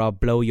was, or I'll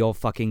blow your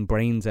fucking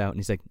brains out. And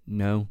he's like,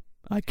 no,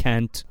 I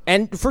can't.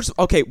 And first,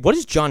 okay, what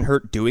is John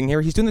Hurt doing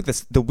here? He's doing like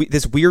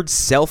this weird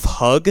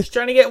self-hug. He's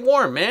trying to get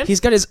warm, man.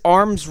 He's got his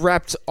arms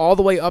wrapped all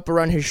the way up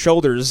around his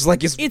shoulders.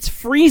 Like it's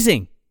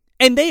freezing.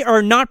 And they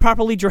are not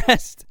properly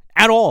dressed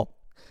at all.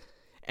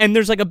 And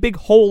there's like a big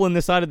hole in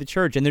the side of the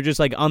church, and they're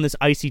just like on this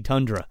icy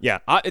tundra. Yeah,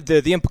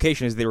 the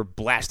implication is they were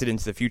blasted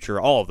into the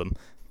future, all of them.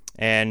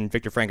 And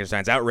Victor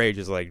Frankenstein's outrage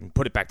is like,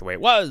 put it back the way it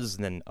was.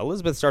 And then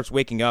Elizabeth starts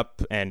waking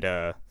up,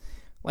 and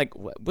like,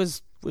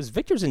 was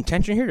Victor's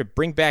intention here to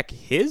bring back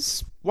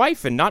his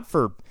wife and not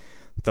for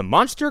the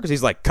monster? Because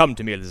he's like, come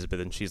to me, Elizabeth.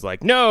 And she's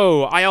like,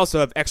 no, I also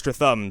have extra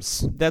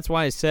thumbs. That's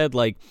why I said,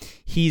 like,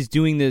 he's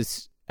doing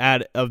this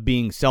out of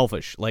being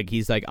selfish. Like,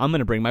 he's like, I'm going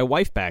to bring my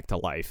wife back to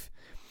life.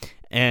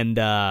 And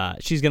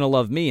she's going to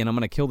love me, and I'm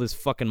going to kill this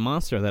fucking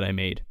monster that I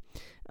made.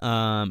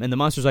 And the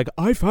monster's like,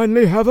 I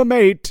finally have a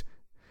mate.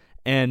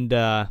 And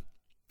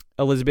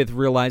Elizabeth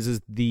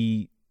realizes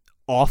the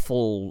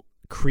awful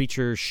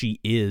creature she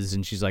is,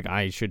 and she's like,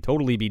 I should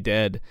totally be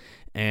dead.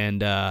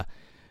 And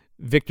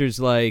Victor's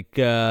like,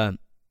 come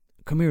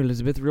here,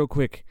 Elizabeth, real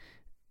quick.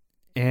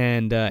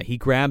 And he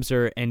grabs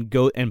her and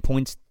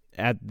points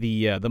at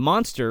the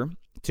monster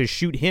to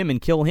shoot him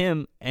and kill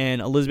him, and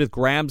Elizabeth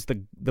grabs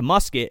the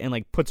musket and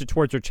like puts it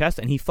towards her chest,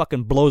 and he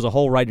fucking blows a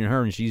hole right in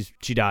her, and she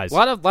dies. A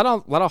lot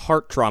of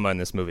heart trauma in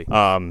this movie.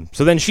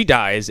 So then she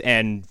dies,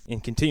 and in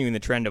continuing the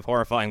trend of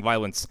horrifying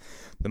violence,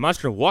 the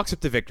monster walks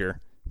up to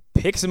Victor,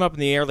 picks him up in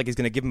the air like he's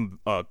gonna give him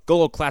a good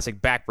old classic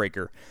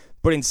backbreaker,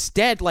 but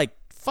instead like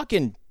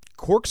fucking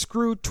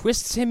corkscrew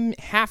twists him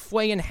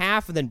halfway in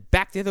half and then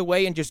back the other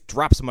way and just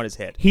drops him on his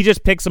head. He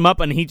just picks him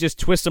up and he just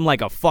twists him like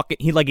a fucking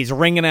he's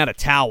wringing out a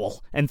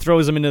towel and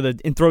throws him into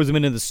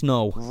the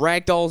snow.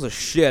 Ragdolls the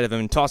shit out of him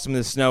and tosses him in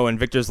the snow, and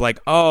Victor's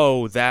like,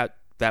 "Oh, that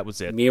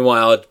was it."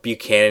 Meanwhile,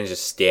 Buchanan's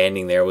just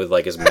standing there with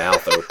like his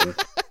mouth open.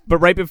 But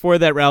right before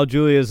that, Raul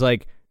Julia's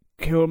like,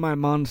 "Kill my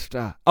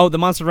monster." Oh, the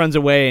monster runs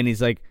away and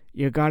he's like,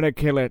 "You gotta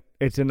kill it.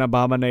 It's an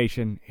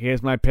abomination.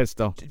 Here's my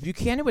pistol."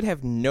 Buchanan would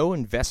have no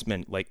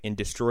investment like in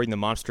destroying the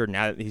monster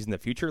now that he's in the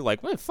future.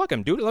 Like, well, fuck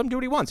him, dude. Let him do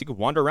what he wants. He could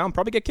wander around,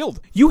 probably get killed.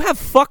 You have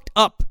fucked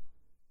up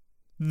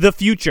the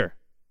future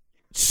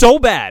so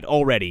bad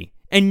already,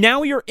 and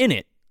now you're in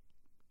it.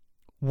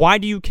 Why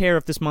do you care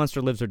if this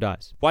monster lives or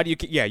dies? Why do you?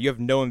 Yeah, you have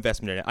no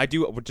investment in it. I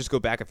do. We'll just go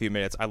back a few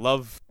minutes. I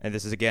love, and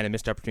this is again a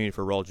missed opportunity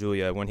for Raul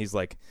Julia when he's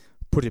like,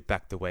 put it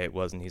back the way it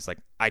was, and he's like,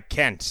 I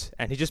can't.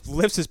 And he just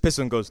lifts his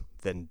pistol and goes,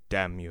 then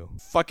damn you.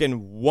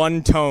 Fucking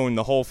one tone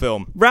the whole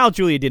film. Raul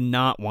Julia did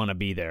not want to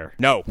be there.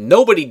 No.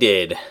 Nobody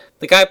did.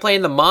 The guy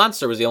playing the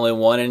monster was the only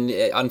one, and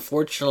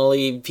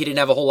unfortunately, he didn't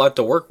have a whole lot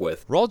to work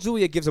with. Raul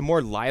Julia gives a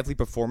more lively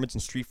performance in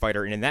Street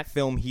Fighter, and in that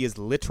film, he is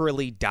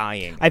literally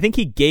dying. I think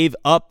he gave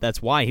up.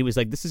 That's why. He was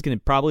like, this is going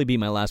to probably be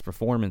my last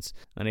performance.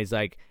 And he's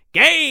like,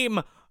 game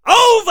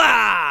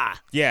over!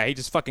 Yeah, he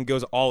just fucking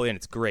goes all in.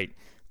 It's great.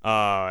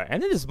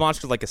 And then this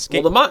monster like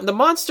escapes. Well, the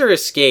monster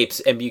escapes,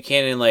 and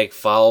Buchanan like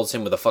follows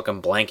him with a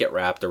fucking blanket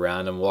wrapped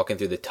around him, walking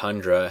through the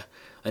tundra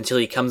until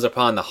he comes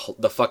upon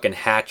the fucking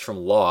hatch from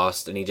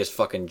Lost, and he just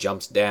fucking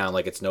jumps down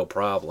like it's no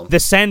problem. The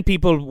Sand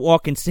People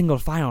walk in single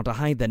file to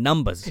hide the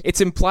numbers.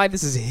 It's implied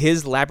this is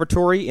his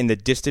laboratory in the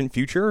distant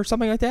future or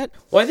something like that?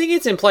 Well, I think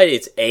it's implied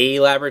it's a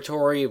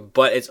laboratory,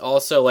 but it's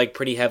also like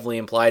pretty heavily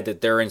implied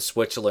that they're in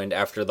Switzerland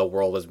after the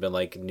world has been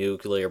like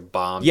nuclear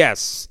bombed.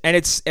 Yes, and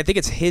I think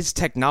it's his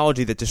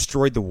technology that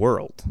destroyed the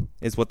world,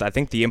 is what I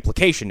think the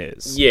implication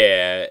is.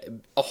 Yeah,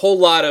 a whole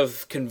lot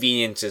of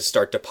conveniences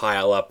start to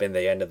pile up in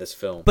the end of this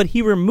film. But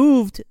he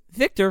removed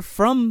Victor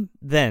from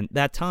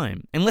that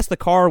time, unless the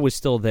car was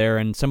still there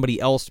and somebody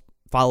else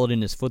followed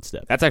in his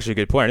footsteps. That's actually a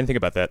good point. I didn't think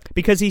about that.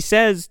 Because he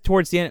says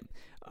towards the end,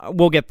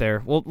 we'll get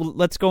there.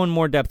 Let's go in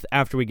more depth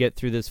after we get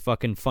through this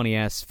fucking funny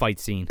ass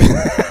fight scene.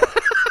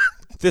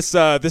 This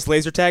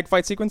laser tag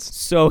fight sequence?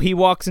 So he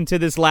walks into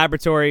this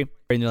laboratory,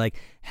 and they're like,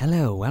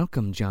 hello,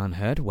 welcome, John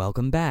Hurt,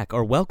 welcome back,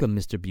 or welcome,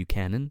 Mr.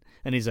 Buchanan.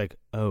 And he's like,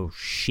 oh,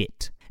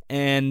 shit.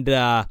 And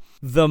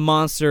the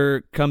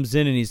monster comes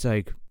in, and he's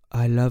like,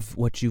 I love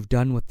what you've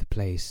done with the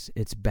place.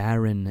 It's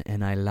barren,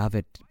 and I love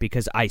it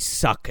because I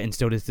suck, and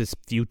so does this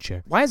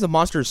future. Why is the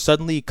monster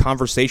suddenly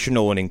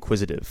conversational and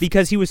inquisitive?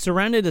 Because he was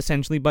surrounded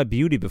essentially by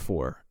beauty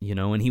before,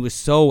 and he was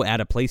so out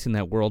of place in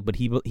that world, but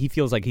he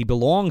feels like he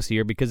belongs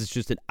here because it's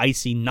just an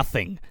icy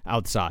nothing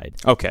outside.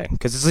 Okay,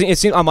 because it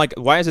seems I'm like,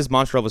 why is this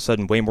monster all of a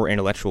sudden way more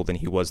intellectual than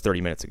he was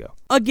 30 minutes ago?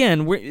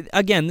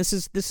 Again, this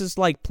is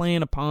like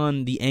playing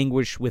upon the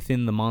anguish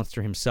within the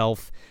monster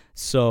himself.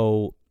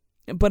 So.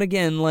 But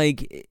again,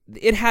 like,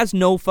 it has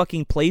no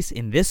fucking place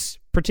in this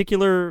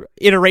particular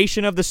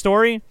iteration of the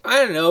story.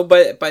 I don't know,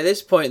 but by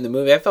this point in the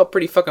movie, I felt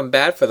pretty fucking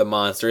bad for the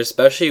monster,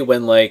 especially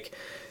when, like,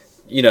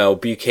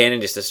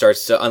 Buchanan just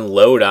starts to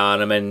unload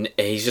on him, and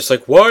he's just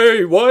like, why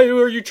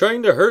are you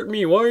trying to hurt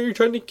me? Why are you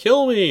trying to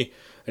kill me?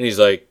 And he's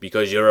like,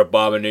 because you're an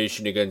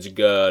abomination against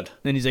God.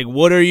 And he's like,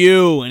 what are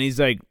you? And he's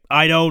like,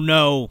 I don't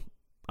know.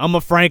 I'm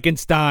a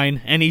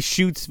Frankenstein. And he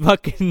shoots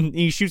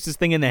this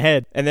thing in the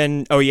head. And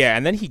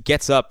then, he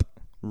gets up,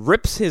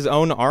 rips his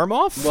own arm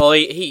off? Well,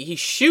 he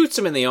shoots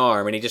him in the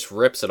arm, and he just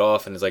rips it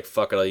off, and is like,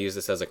 fuck it, I'll use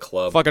this as a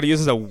club. Fuck it, I'll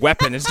use it as a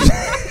weapon.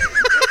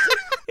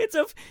 It's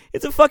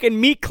it's a fucking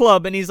meat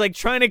club, and he's like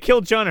trying to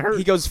kill John Hurt.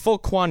 He goes full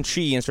Quan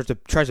Chi and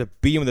tries to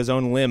beat him with his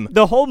own limb.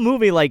 The whole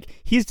movie, like,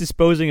 he's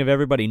disposing of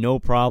everybody, no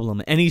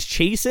problem, and he's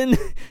chasing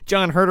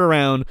John Hurt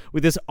around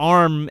with this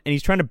arm, and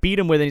he's trying to beat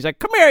him with it. And he's like,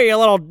 "Come here, you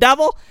little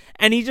devil!"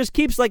 And he just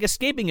keeps like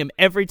escaping him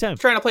every time.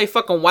 Trying to play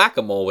fucking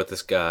whack-a-mole with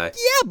this guy.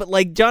 Yeah, but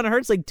like John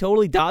Hurt's like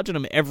totally dodging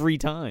him every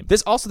time.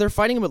 This also, they're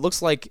fighting him. It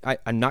looks like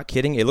I'm not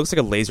kidding. It looks like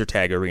a laser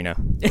tag arena.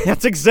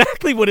 That's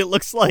exactly what it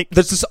looks like.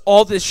 There's just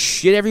all this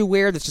shit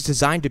everywhere that's just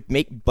designed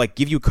to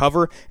give you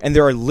cover, and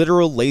there are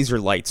literal laser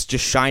lights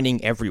just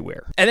shining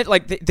everywhere. And it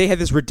like they had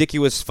this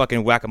ridiculous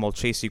fucking whack-a-mole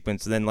chase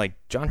sequence, and then like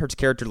John Hurt's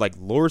character like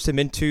lures him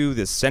into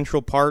this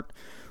central part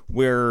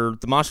where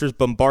the monster is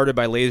bombarded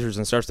by lasers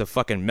and starts to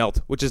fucking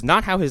melt, which is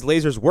not how his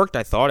lasers worked,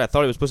 I thought. I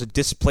thought it was supposed to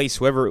displace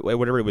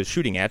whatever it was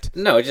shooting at.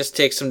 No, it just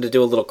takes him to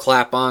do a little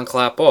clap on,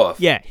 clap off.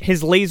 Yeah,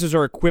 his lasers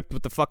are equipped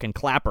with the fucking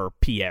clapper,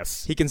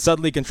 PS. He can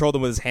suddenly control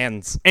them with his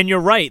hands. And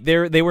you're right,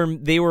 they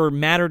were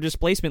matter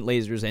displacement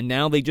lasers, and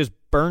now they just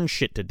burn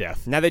shit to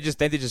death. Now they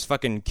just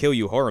fucking kill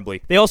you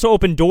horribly. They also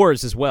open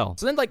doors as well.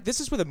 So then, like, this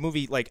is where the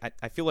movie, like,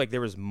 I feel like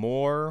there was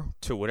more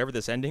to whatever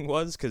this ending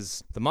was,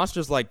 because the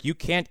monster's like, "You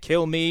can't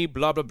kill me,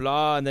 blah, blah,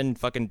 blah," and then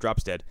fucking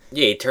drops dead.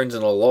 Yeah, he turns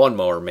into a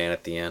lawnmower man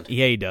at the end.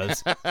 Yeah, he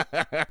does.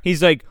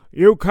 He's like,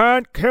 "You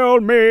can't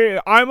kill me,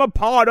 I'm a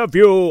part of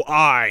you,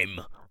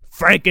 I'm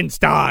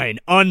Frankenstein,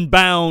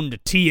 Unbound,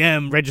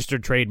 TM,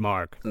 registered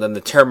trademark." And then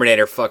the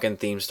Terminator fucking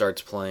theme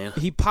starts playing.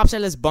 He pops out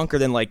of his bunker,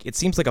 then, like, it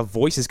seems like a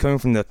voice is coming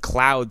from the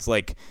clouds,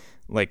 like,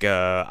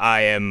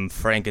 "I am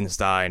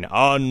Frankenstein,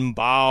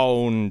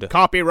 Unbound."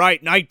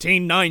 Copyright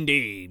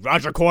 1990,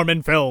 Roger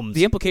Corman Films.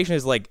 The implication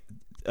is, like,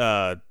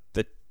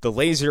 the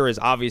laser is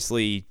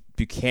obviously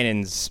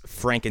Buchanan's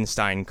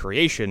Frankenstein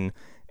creation,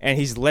 and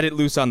he's let it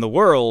loose on the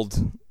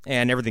world,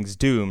 and everything's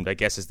doomed, I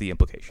guess is the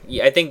implication.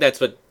 Yeah, I think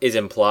that's what is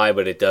implied,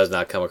 but it does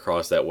not come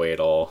across that way at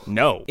all.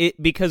 No.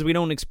 Because we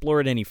don't explore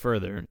it any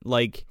further.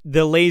 Like,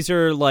 the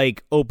laser,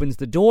 like, opens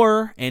the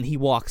door, and he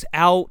walks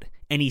out,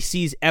 and he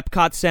sees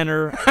Epcot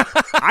Center.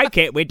 I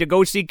can't wait to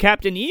go see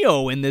Captain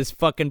EO in this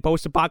fucking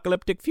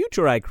post-apocalyptic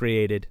future I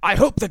created. I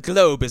hope the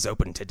globe is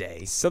open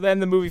today. So then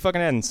the movie fucking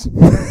ends.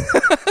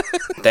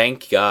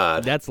 Thank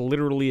God. That's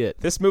literally it.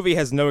 This movie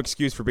has no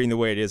excuse for being the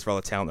way it is for all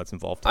the talent that's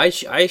involved. I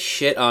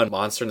shit on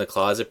Monster in the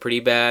Closet pretty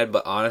bad,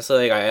 but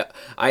honestly, like,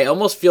 I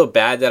almost feel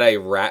bad that I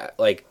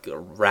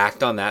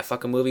racked on that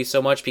fucking movie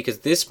so much, because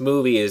this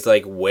movie is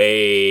like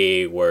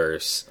way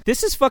worse.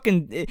 This is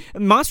fucking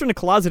Monster in the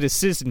Closet is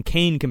Citizen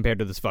Kane compared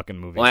to this fucking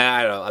movie. Well,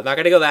 I don't know. I'm not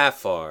gonna go that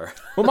far.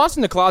 Well, Monster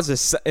in the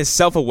Closet is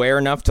self-aware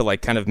enough to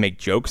like kind of make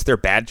jokes. They're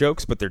bad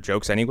jokes, but they're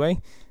jokes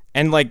anyway.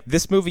 And, like,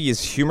 this movie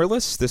is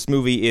humorless, this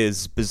movie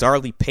is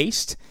bizarrely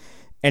paced,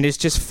 and it's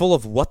just full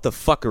of what the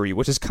fuckery,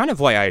 which is kind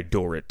of why I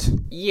adore it.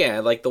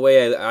 Yeah, like, the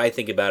way I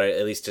think about it,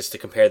 at least just to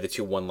compare the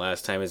two one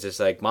last time, is just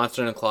like,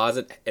 Monster in the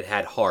Closet, it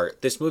had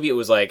heart. This movie, it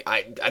was like,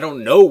 I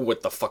don't know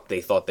what the fuck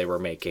they thought they were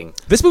making.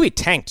 This movie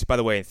tanked, by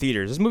the way, in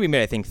theaters. This movie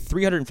made, I think,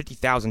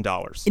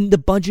 $350,000. And the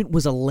budget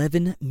was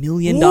 $11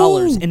 million,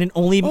 Ooh. and it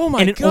only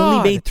only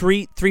made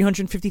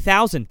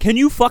 $350,000. Can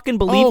you fucking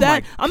believe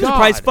that? My I'm God.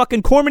 surprised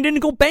fucking Corman didn't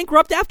go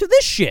bankrupt after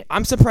this shit.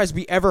 I'm surprised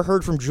we ever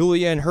heard from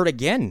Julia and Hurt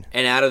again.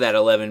 And out of that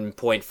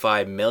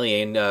 11.5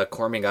 million,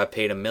 Corman got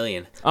paid $1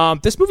 million.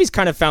 This movie's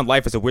kind of found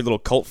life as a weird little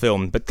cult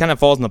film, but kind of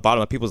falls on the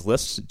bottom of people's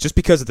lists just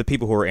because of the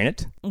people who are in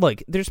it.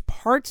 Look, there's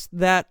parts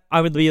that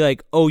I would be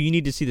like, oh, you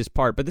need to see this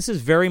part, but this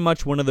is very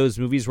much one of those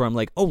movies where I'm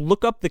like, oh,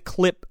 look up the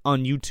clip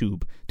on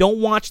YouTube. Don't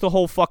watch the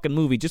whole fucking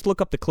movie. Just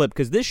look up the clip,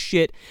 because this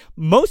shit,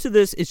 most of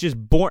this is just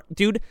boring.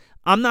 Dude,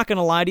 I'm not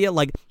gonna lie to you,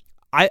 like,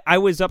 I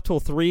was up till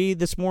 3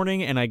 this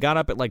morning, and I got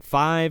up at like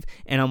 5,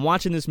 and I'm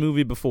watching this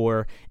movie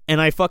before, and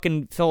I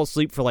fucking fell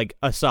asleep for like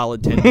a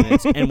solid 10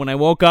 minutes, and when I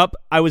woke up,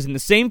 I was in the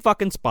same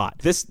fucking spot.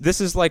 This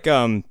is like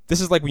when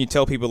you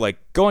tell people, like,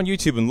 go on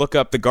YouTube and look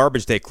up the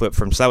Garbage Day clip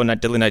from Silent Night,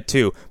 Deadly Night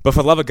 2, but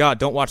for the love of God,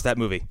 don't watch that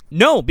movie.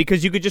 No,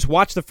 because you could just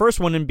watch the first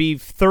one and be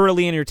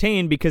thoroughly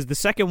entertained, because the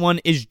second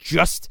one is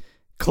just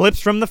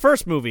clips from the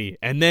first movie,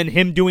 and then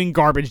him doing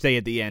Garbage Day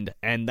at the end,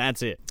 and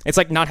that's it. It's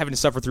like not having to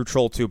suffer through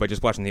Troll 2 by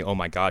just watching the Oh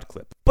My God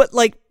clip. But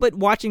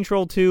watching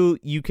Troll 2,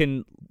 you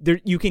can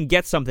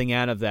get something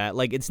out of that.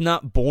 Like, it's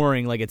not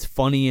boring, like, it's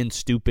funny and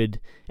stupid,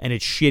 and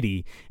it's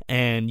shitty,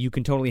 and you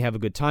can totally have a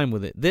good time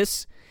with it.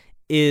 This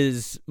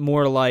is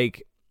more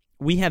like,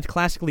 we have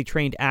classically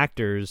trained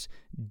actors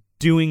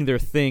doing their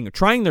thing,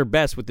 trying their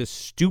best with this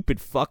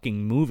stupid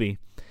fucking movie,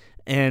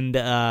 and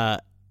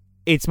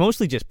it's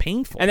mostly just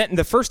painful. And then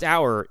the first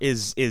hour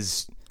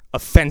is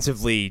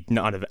offensively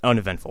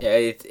uneventful.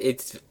 Yeah,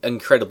 it's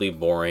incredibly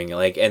boring.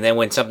 Like, and then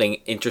when something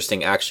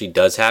interesting actually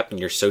does happen,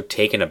 you're so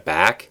taken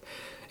aback.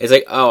 It's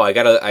like, oh, I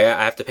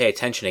have to pay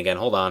attention again.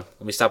 Hold on,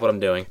 let me stop what I'm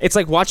doing. It's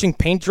like watching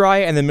paint dry,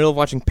 and in the middle of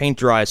watching paint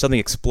dry, something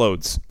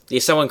explodes. Yeah,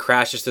 someone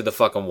crashes through the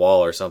fucking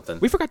wall or something.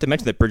 We forgot to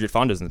mention that Bridget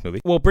Fonda's in this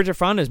movie. Well, Bridget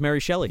Fonda is Mary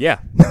Shelley. Yeah.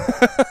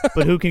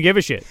 But who can give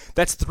a shit?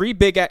 That's three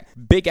big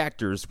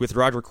actors with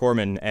Roger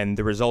Corman, and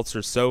the results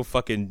are so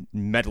fucking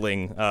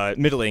middling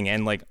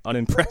and like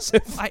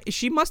unimpressive.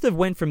 She must have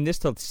went from this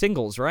to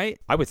Singles, right?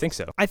 I would think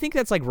so. I think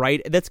that's like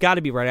right. That's got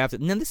to be right after.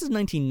 Now this is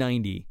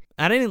 1990.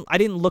 I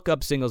didn't look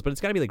up Singles, but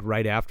it's got to be like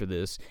right after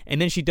this. And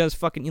then she does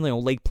fucking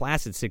Lake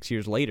Placid 6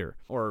 years later,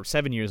 or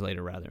 7 years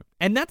later rather.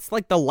 And that's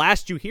like the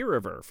last you hear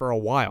of her for a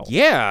while.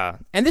 Yeah,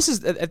 and this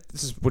is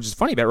which is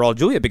funny about Raul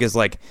Julia, because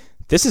like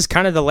this is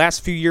kind of the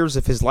last few years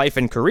of his life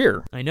and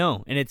career. I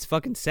know, and it's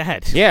fucking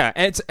sad. Yeah,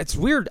 and it's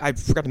weird. I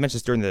forgot to mention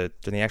this during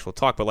the actual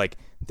talk, but like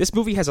this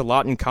movie has a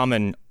lot in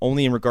common,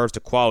 only in regards to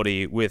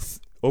quality, with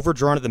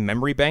Overdrawn at the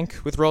Memory Bank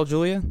with Raul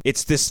Julia.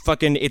 It's this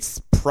fucking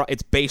it's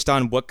based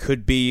on what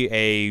could be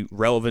a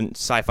relevant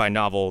sci-fi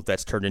novel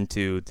that's turned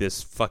into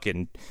this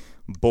fucking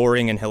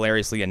boring and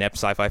hilariously inept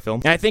sci-fi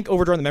film. And I think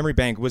Overdrawn at the Memory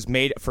Bank was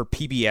made for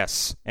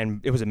PBS,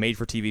 and it was a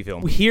made-for-TV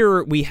film.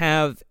 Here we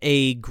have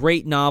a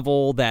great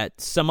novel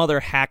that some other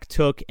hack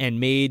took and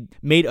made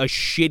a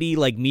shitty,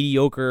 like,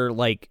 mediocre,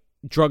 like,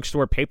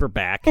 drugstore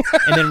paperback,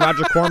 and then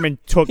Roger Corman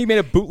took... He made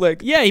a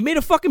bootleg. Yeah, he made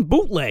a fucking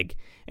bootleg.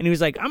 And he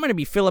was like, I'm going to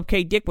be Philip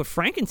K. Dick with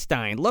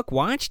Frankenstein. Look,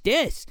 watch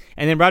this.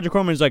 And then Roger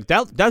Corman's like,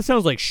 that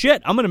sounds like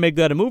shit. I'm going to make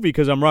that a movie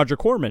because I'm Roger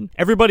Corman.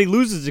 Everybody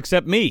loses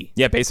except me.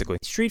 Yeah, basically.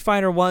 Street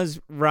Fighter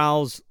was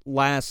Raul's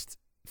last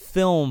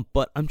film,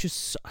 but I'm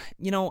just,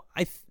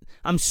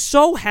 I'm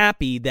so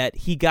happy that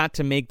he got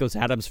to make those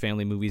Addams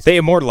Family movies. They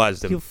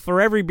immortalized him. He'll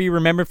forever be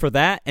remembered for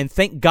that, and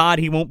thank God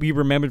he won't be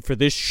remembered for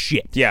this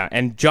shit. Yeah,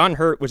 and John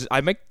Hurt, which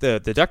I make the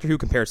Doctor Who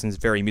comparisons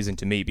very amusing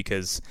to me,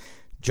 because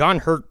John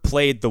Hurt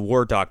played the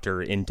War Doctor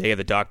in Day of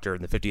the Doctor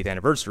in the 50th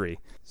anniversary.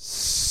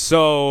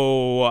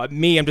 So,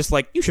 I'm just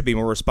like, you should be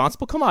more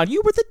responsible. Come on,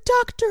 you were the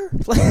Doctor.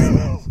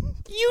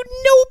 You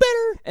know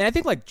better. And I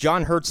think, like,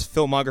 John Hurt's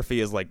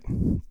filmography is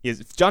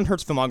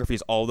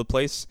all over the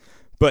place.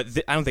 But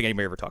I don't think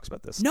anybody ever talks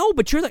about this. No,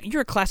 but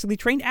you're a classically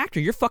trained actor.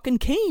 You're fucking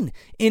Kane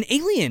in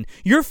Alien.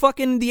 You're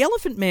fucking the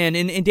Elephant Man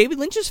in David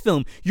Lynch's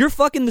film. You're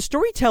fucking the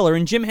storyteller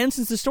in Jim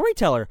Henson's The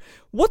Storyteller.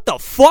 What the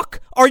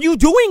fuck are you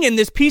doing in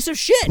this piece of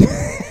shit?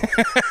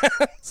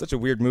 Such a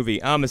weird movie.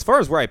 As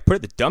far as where I put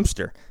it, the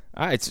dumpster.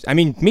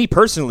 Me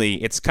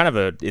personally, it's kind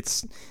of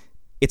it's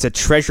a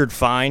treasured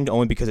find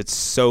only because it's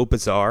so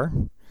bizarre.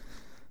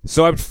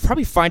 So I would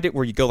probably find it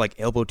where you go like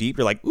elbow deep.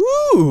 You're like,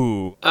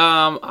 ooh.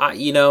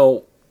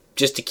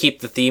 Just to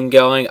keep the theme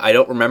going, I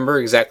don't remember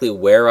exactly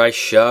where I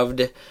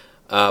shoved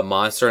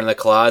Monster in the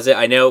Closet.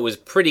 I know it was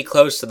pretty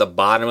close to the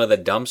bottom of the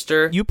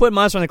dumpster. You put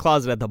Monster in the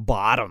Closet at the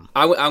bottom.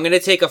 I'm gonna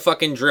take a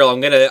fucking drill.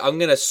 I'm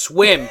gonna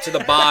swim to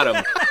the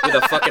bottom with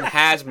a fucking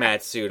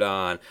hazmat suit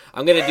on.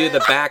 I'm gonna do the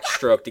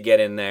backstroke to get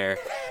in there.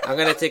 I'm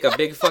gonna take a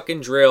big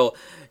fucking drill.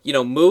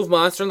 Move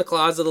Monster in the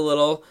Closet a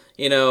little.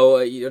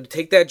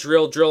 Take that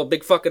drill a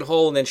big fucking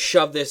hole, and then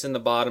shove this in the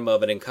bottom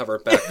of it and cover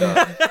it back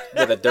up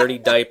with a dirty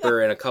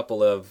diaper and a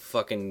couple of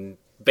fucking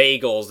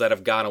bagels that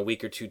have gone a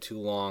week or two too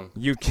long.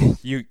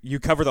 You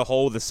cover the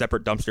hole with a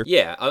separate dumpster?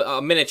 Yeah,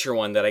 a miniature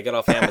one that I got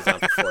off Amazon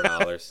for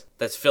 $4.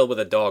 That's filled with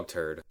a dog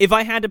turd. If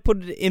I had to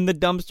put it in the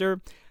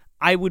dumpster,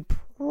 I would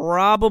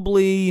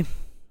probably...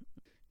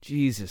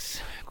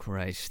 Jesus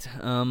Christ.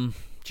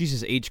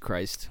 Jesus H.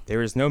 Christ.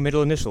 There is no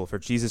middle initial for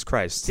Jesus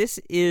Christ. This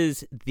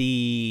is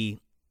the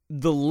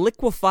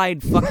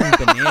liquefied fucking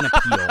banana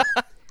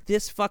peel.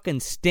 This fucking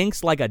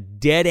stinks like a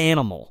dead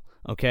animal,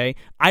 okay?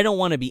 I don't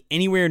want to be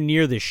anywhere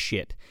near this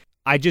shit.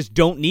 I just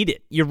don't need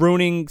it. You're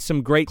ruining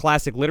some great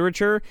classic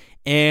literature,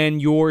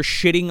 and you're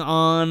shitting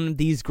on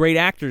these great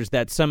actors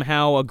that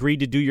somehow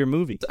agreed to do your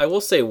movie. I will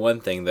say one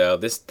thing, though.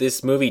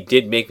 This movie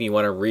did make me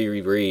want to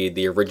reread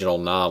the original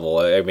novel.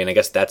 I mean, I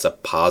guess that's a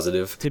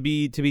positive. To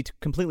be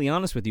completely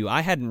honest with you, I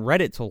hadn't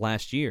read it till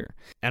last year,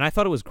 and I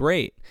thought it was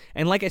great.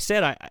 And like I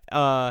said,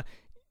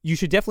 you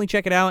should definitely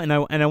check it out, and I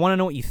want to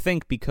know what you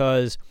think,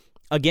 because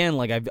again,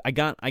 like I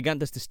got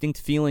this distinct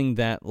feeling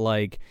that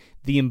like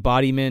the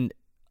embodiment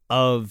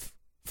of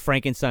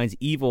Frankenstein's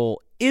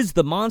evil is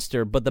the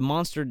monster, but the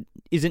monster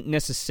isn't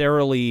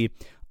necessarily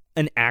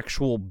an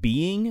actual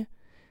being.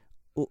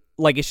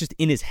 Like, it's just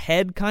in his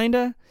head, kind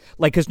of.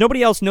 Like, because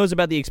nobody else knows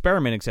about the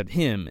experiment except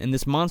him, and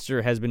this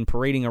monster has been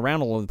parading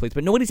around all over the place,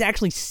 but nobody's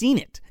actually seen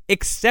it,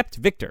 except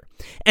Victor.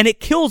 And it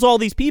kills all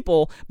these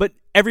people, but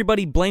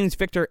everybody blames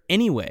Victor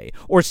anyway,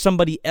 or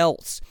somebody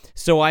else.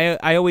 So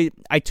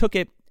I took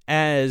it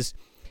as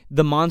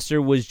the monster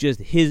was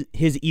just his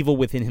evil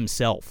within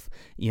himself,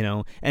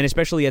 and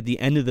especially at the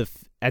end of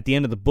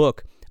the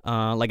book,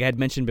 like I had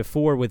mentioned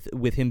before,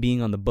 with him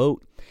being on the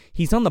boat.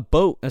 He's on the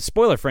boat. A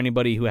spoiler for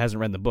anybody who hasn't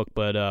read the book,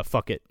 but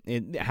fuck it.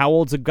 How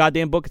old's a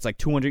goddamn book? It's like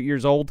 200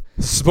 years old.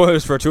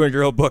 Spoilers for a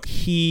 200-year-old book.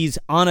 He's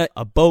on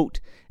a boat,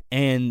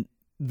 and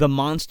the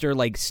monster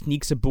like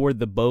sneaks aboard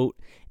the boat,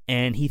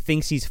 and he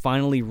thinks he's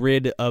finally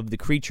rid of the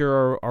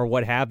creature or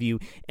what have you,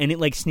 and it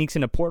like sneaks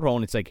in a porthole,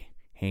 and it's like,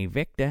 hey,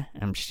 Victor,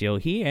 I'm still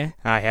here.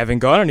 I haven't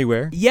gone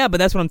anywhere. Yeah, but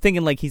that's what I'm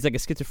thinking. Like, he's like a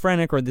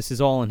schizophrenic, or this is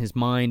all in his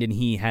mind, and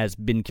he has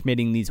been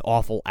committing these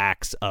awful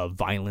acts of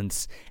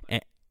violence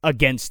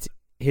against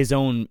his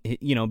own,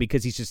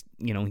 because he's just,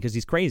 because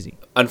he's crazy.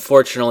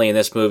 Unfortunately, in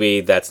this movie,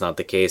 that's not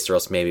the case, or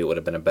else maybe it would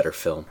have been a better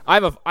film. I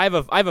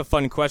have a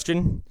fun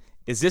question.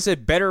 Is this a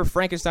better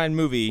Frankenstein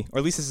movie, or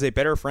at least this is a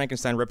better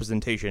Frankenstein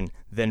representation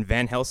than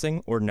Van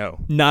Helsing, or no?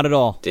 Not at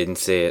all. Didn't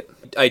see it.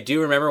 I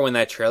do remember when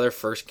that trailer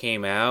first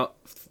came out,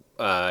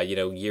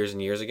 years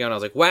and years ago, and I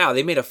was like, wow,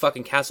 they made a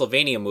fucking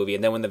Castlevania movie,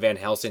 and then when the Van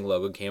Helsing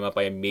logo came up,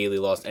 I immediately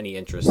lost any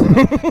interest in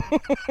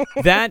it.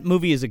 That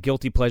movie is a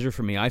guilty pleasure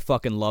for me. I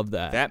fucking love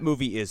that. That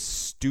movie is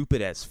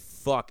stupid as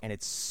fuck, and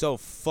it's so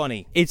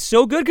funny. It's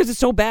so good because it's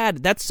so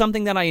bad. That's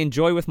something that I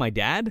enjoy with my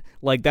dad.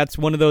 Like, that's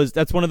one of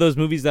those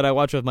movies that I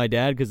watch with my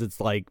dad because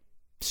it's like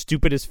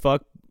stupid as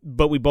fuck,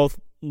 but we both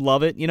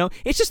love it.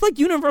 It's just like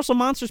Universal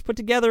Monsters put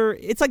together.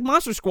 It's like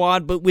Monster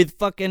Squad, but with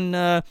fucking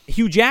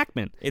Hugh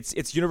Jackman.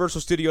 It's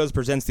Universal Studios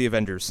presents the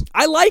Avengers.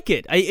 I like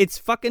it. I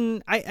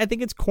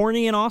think it's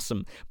corny and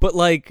awesome. But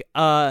like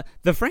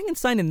the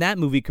Frankenstein in that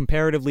movie,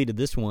 comparatively to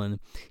this one,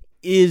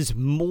 is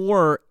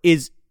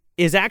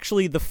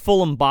actually the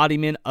full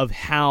embodiment of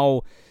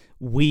how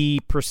we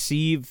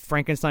perceive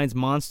Frankenstein's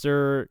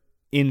monster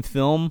in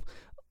film.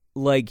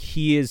 Like,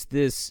 he is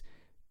this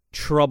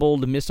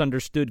troubled,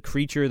 misunderstood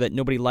creature that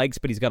nobody likes,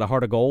 but he's got a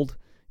heart of gold,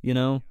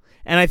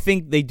 And I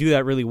think they do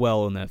that really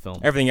well in that film.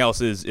 Everything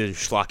else is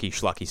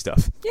schlocky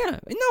stuff. Yeah,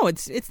 no,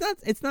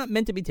 it's not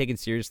meant to be taken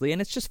seriously, and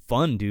it's just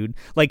fun, dude.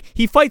 Like,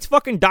 he fights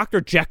fucking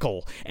Dr.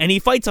 Jekyll, and he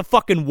fights a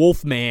fucking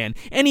Wolfman,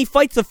 and he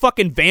fights the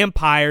fucking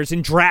vampires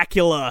and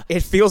Dracula.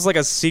 It feels like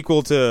a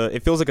sequel to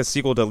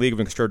League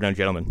of Extraordinary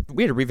Gentlemen.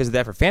 We had to revisit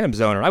that for Phantom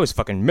Zone, and I was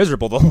fucking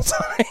miserable the whole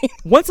time.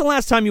 When's the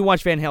last time you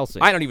watched Van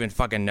Helsing? I don't even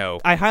fucking know.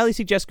 I highly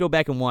suggest go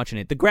back and watching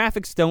it. The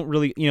graphics don't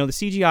really, the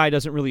CGI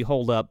doesn't really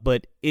hold up,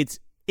 but it's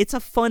a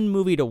fun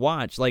movie to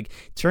watch. Like,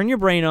 turn your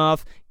brain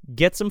off,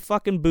 get some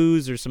fucking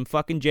booze or some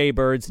fucking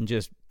Jaybirds, and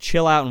just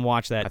chill out and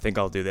watch that. I think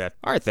I'll do that.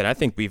 All right, then. I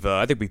think we've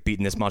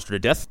beaten this monster to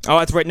death. Oh,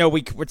 that's right. No,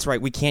 that's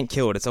right. We can't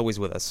kill it. It's always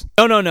with us.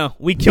 No.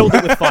 We killed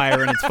it with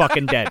fire, and it's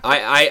fucking dead.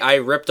 I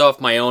ripped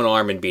off my own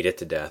arm and beat it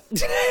to death.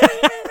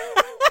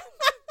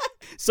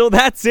 So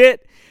that's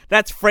it.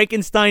 That's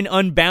Frankenstein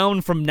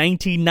Unbound from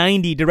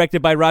 1990,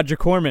 directed by Roger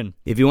Corman.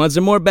 If you want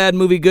some more bad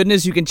movie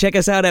goodness, you can check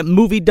us out at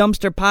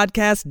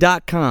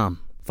MovieDumpsterPodcast.com.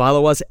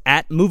 Follow us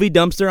at Movie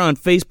Dumpster on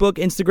Facebook,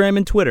 Instagram,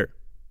 and Twitter.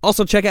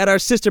 Also check out our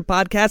sister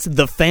podcast,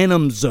 The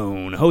Phantom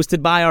Zone,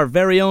 hosted by our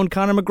very own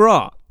Connor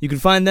McGraw. You can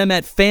find them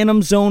at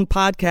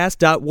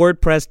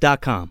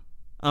phantomzonepodcast.wordpress.com.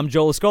 I'm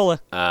Joel Escola.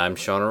 I'm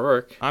Sean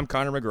O'Rourke. I'm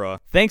Connor McGraw.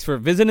 Thanks for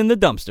visiting the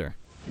dumpster.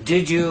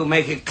 Did you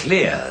make it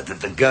clear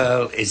that the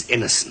girl is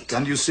innocent?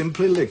 Can you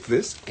simply lick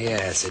this?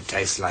 Yes, it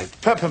tastes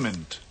like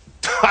Peppermint.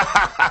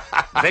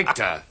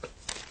 Victor.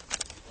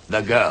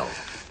 The girl.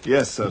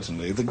 Yes,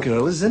 certainly. The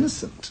girl is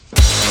innocent.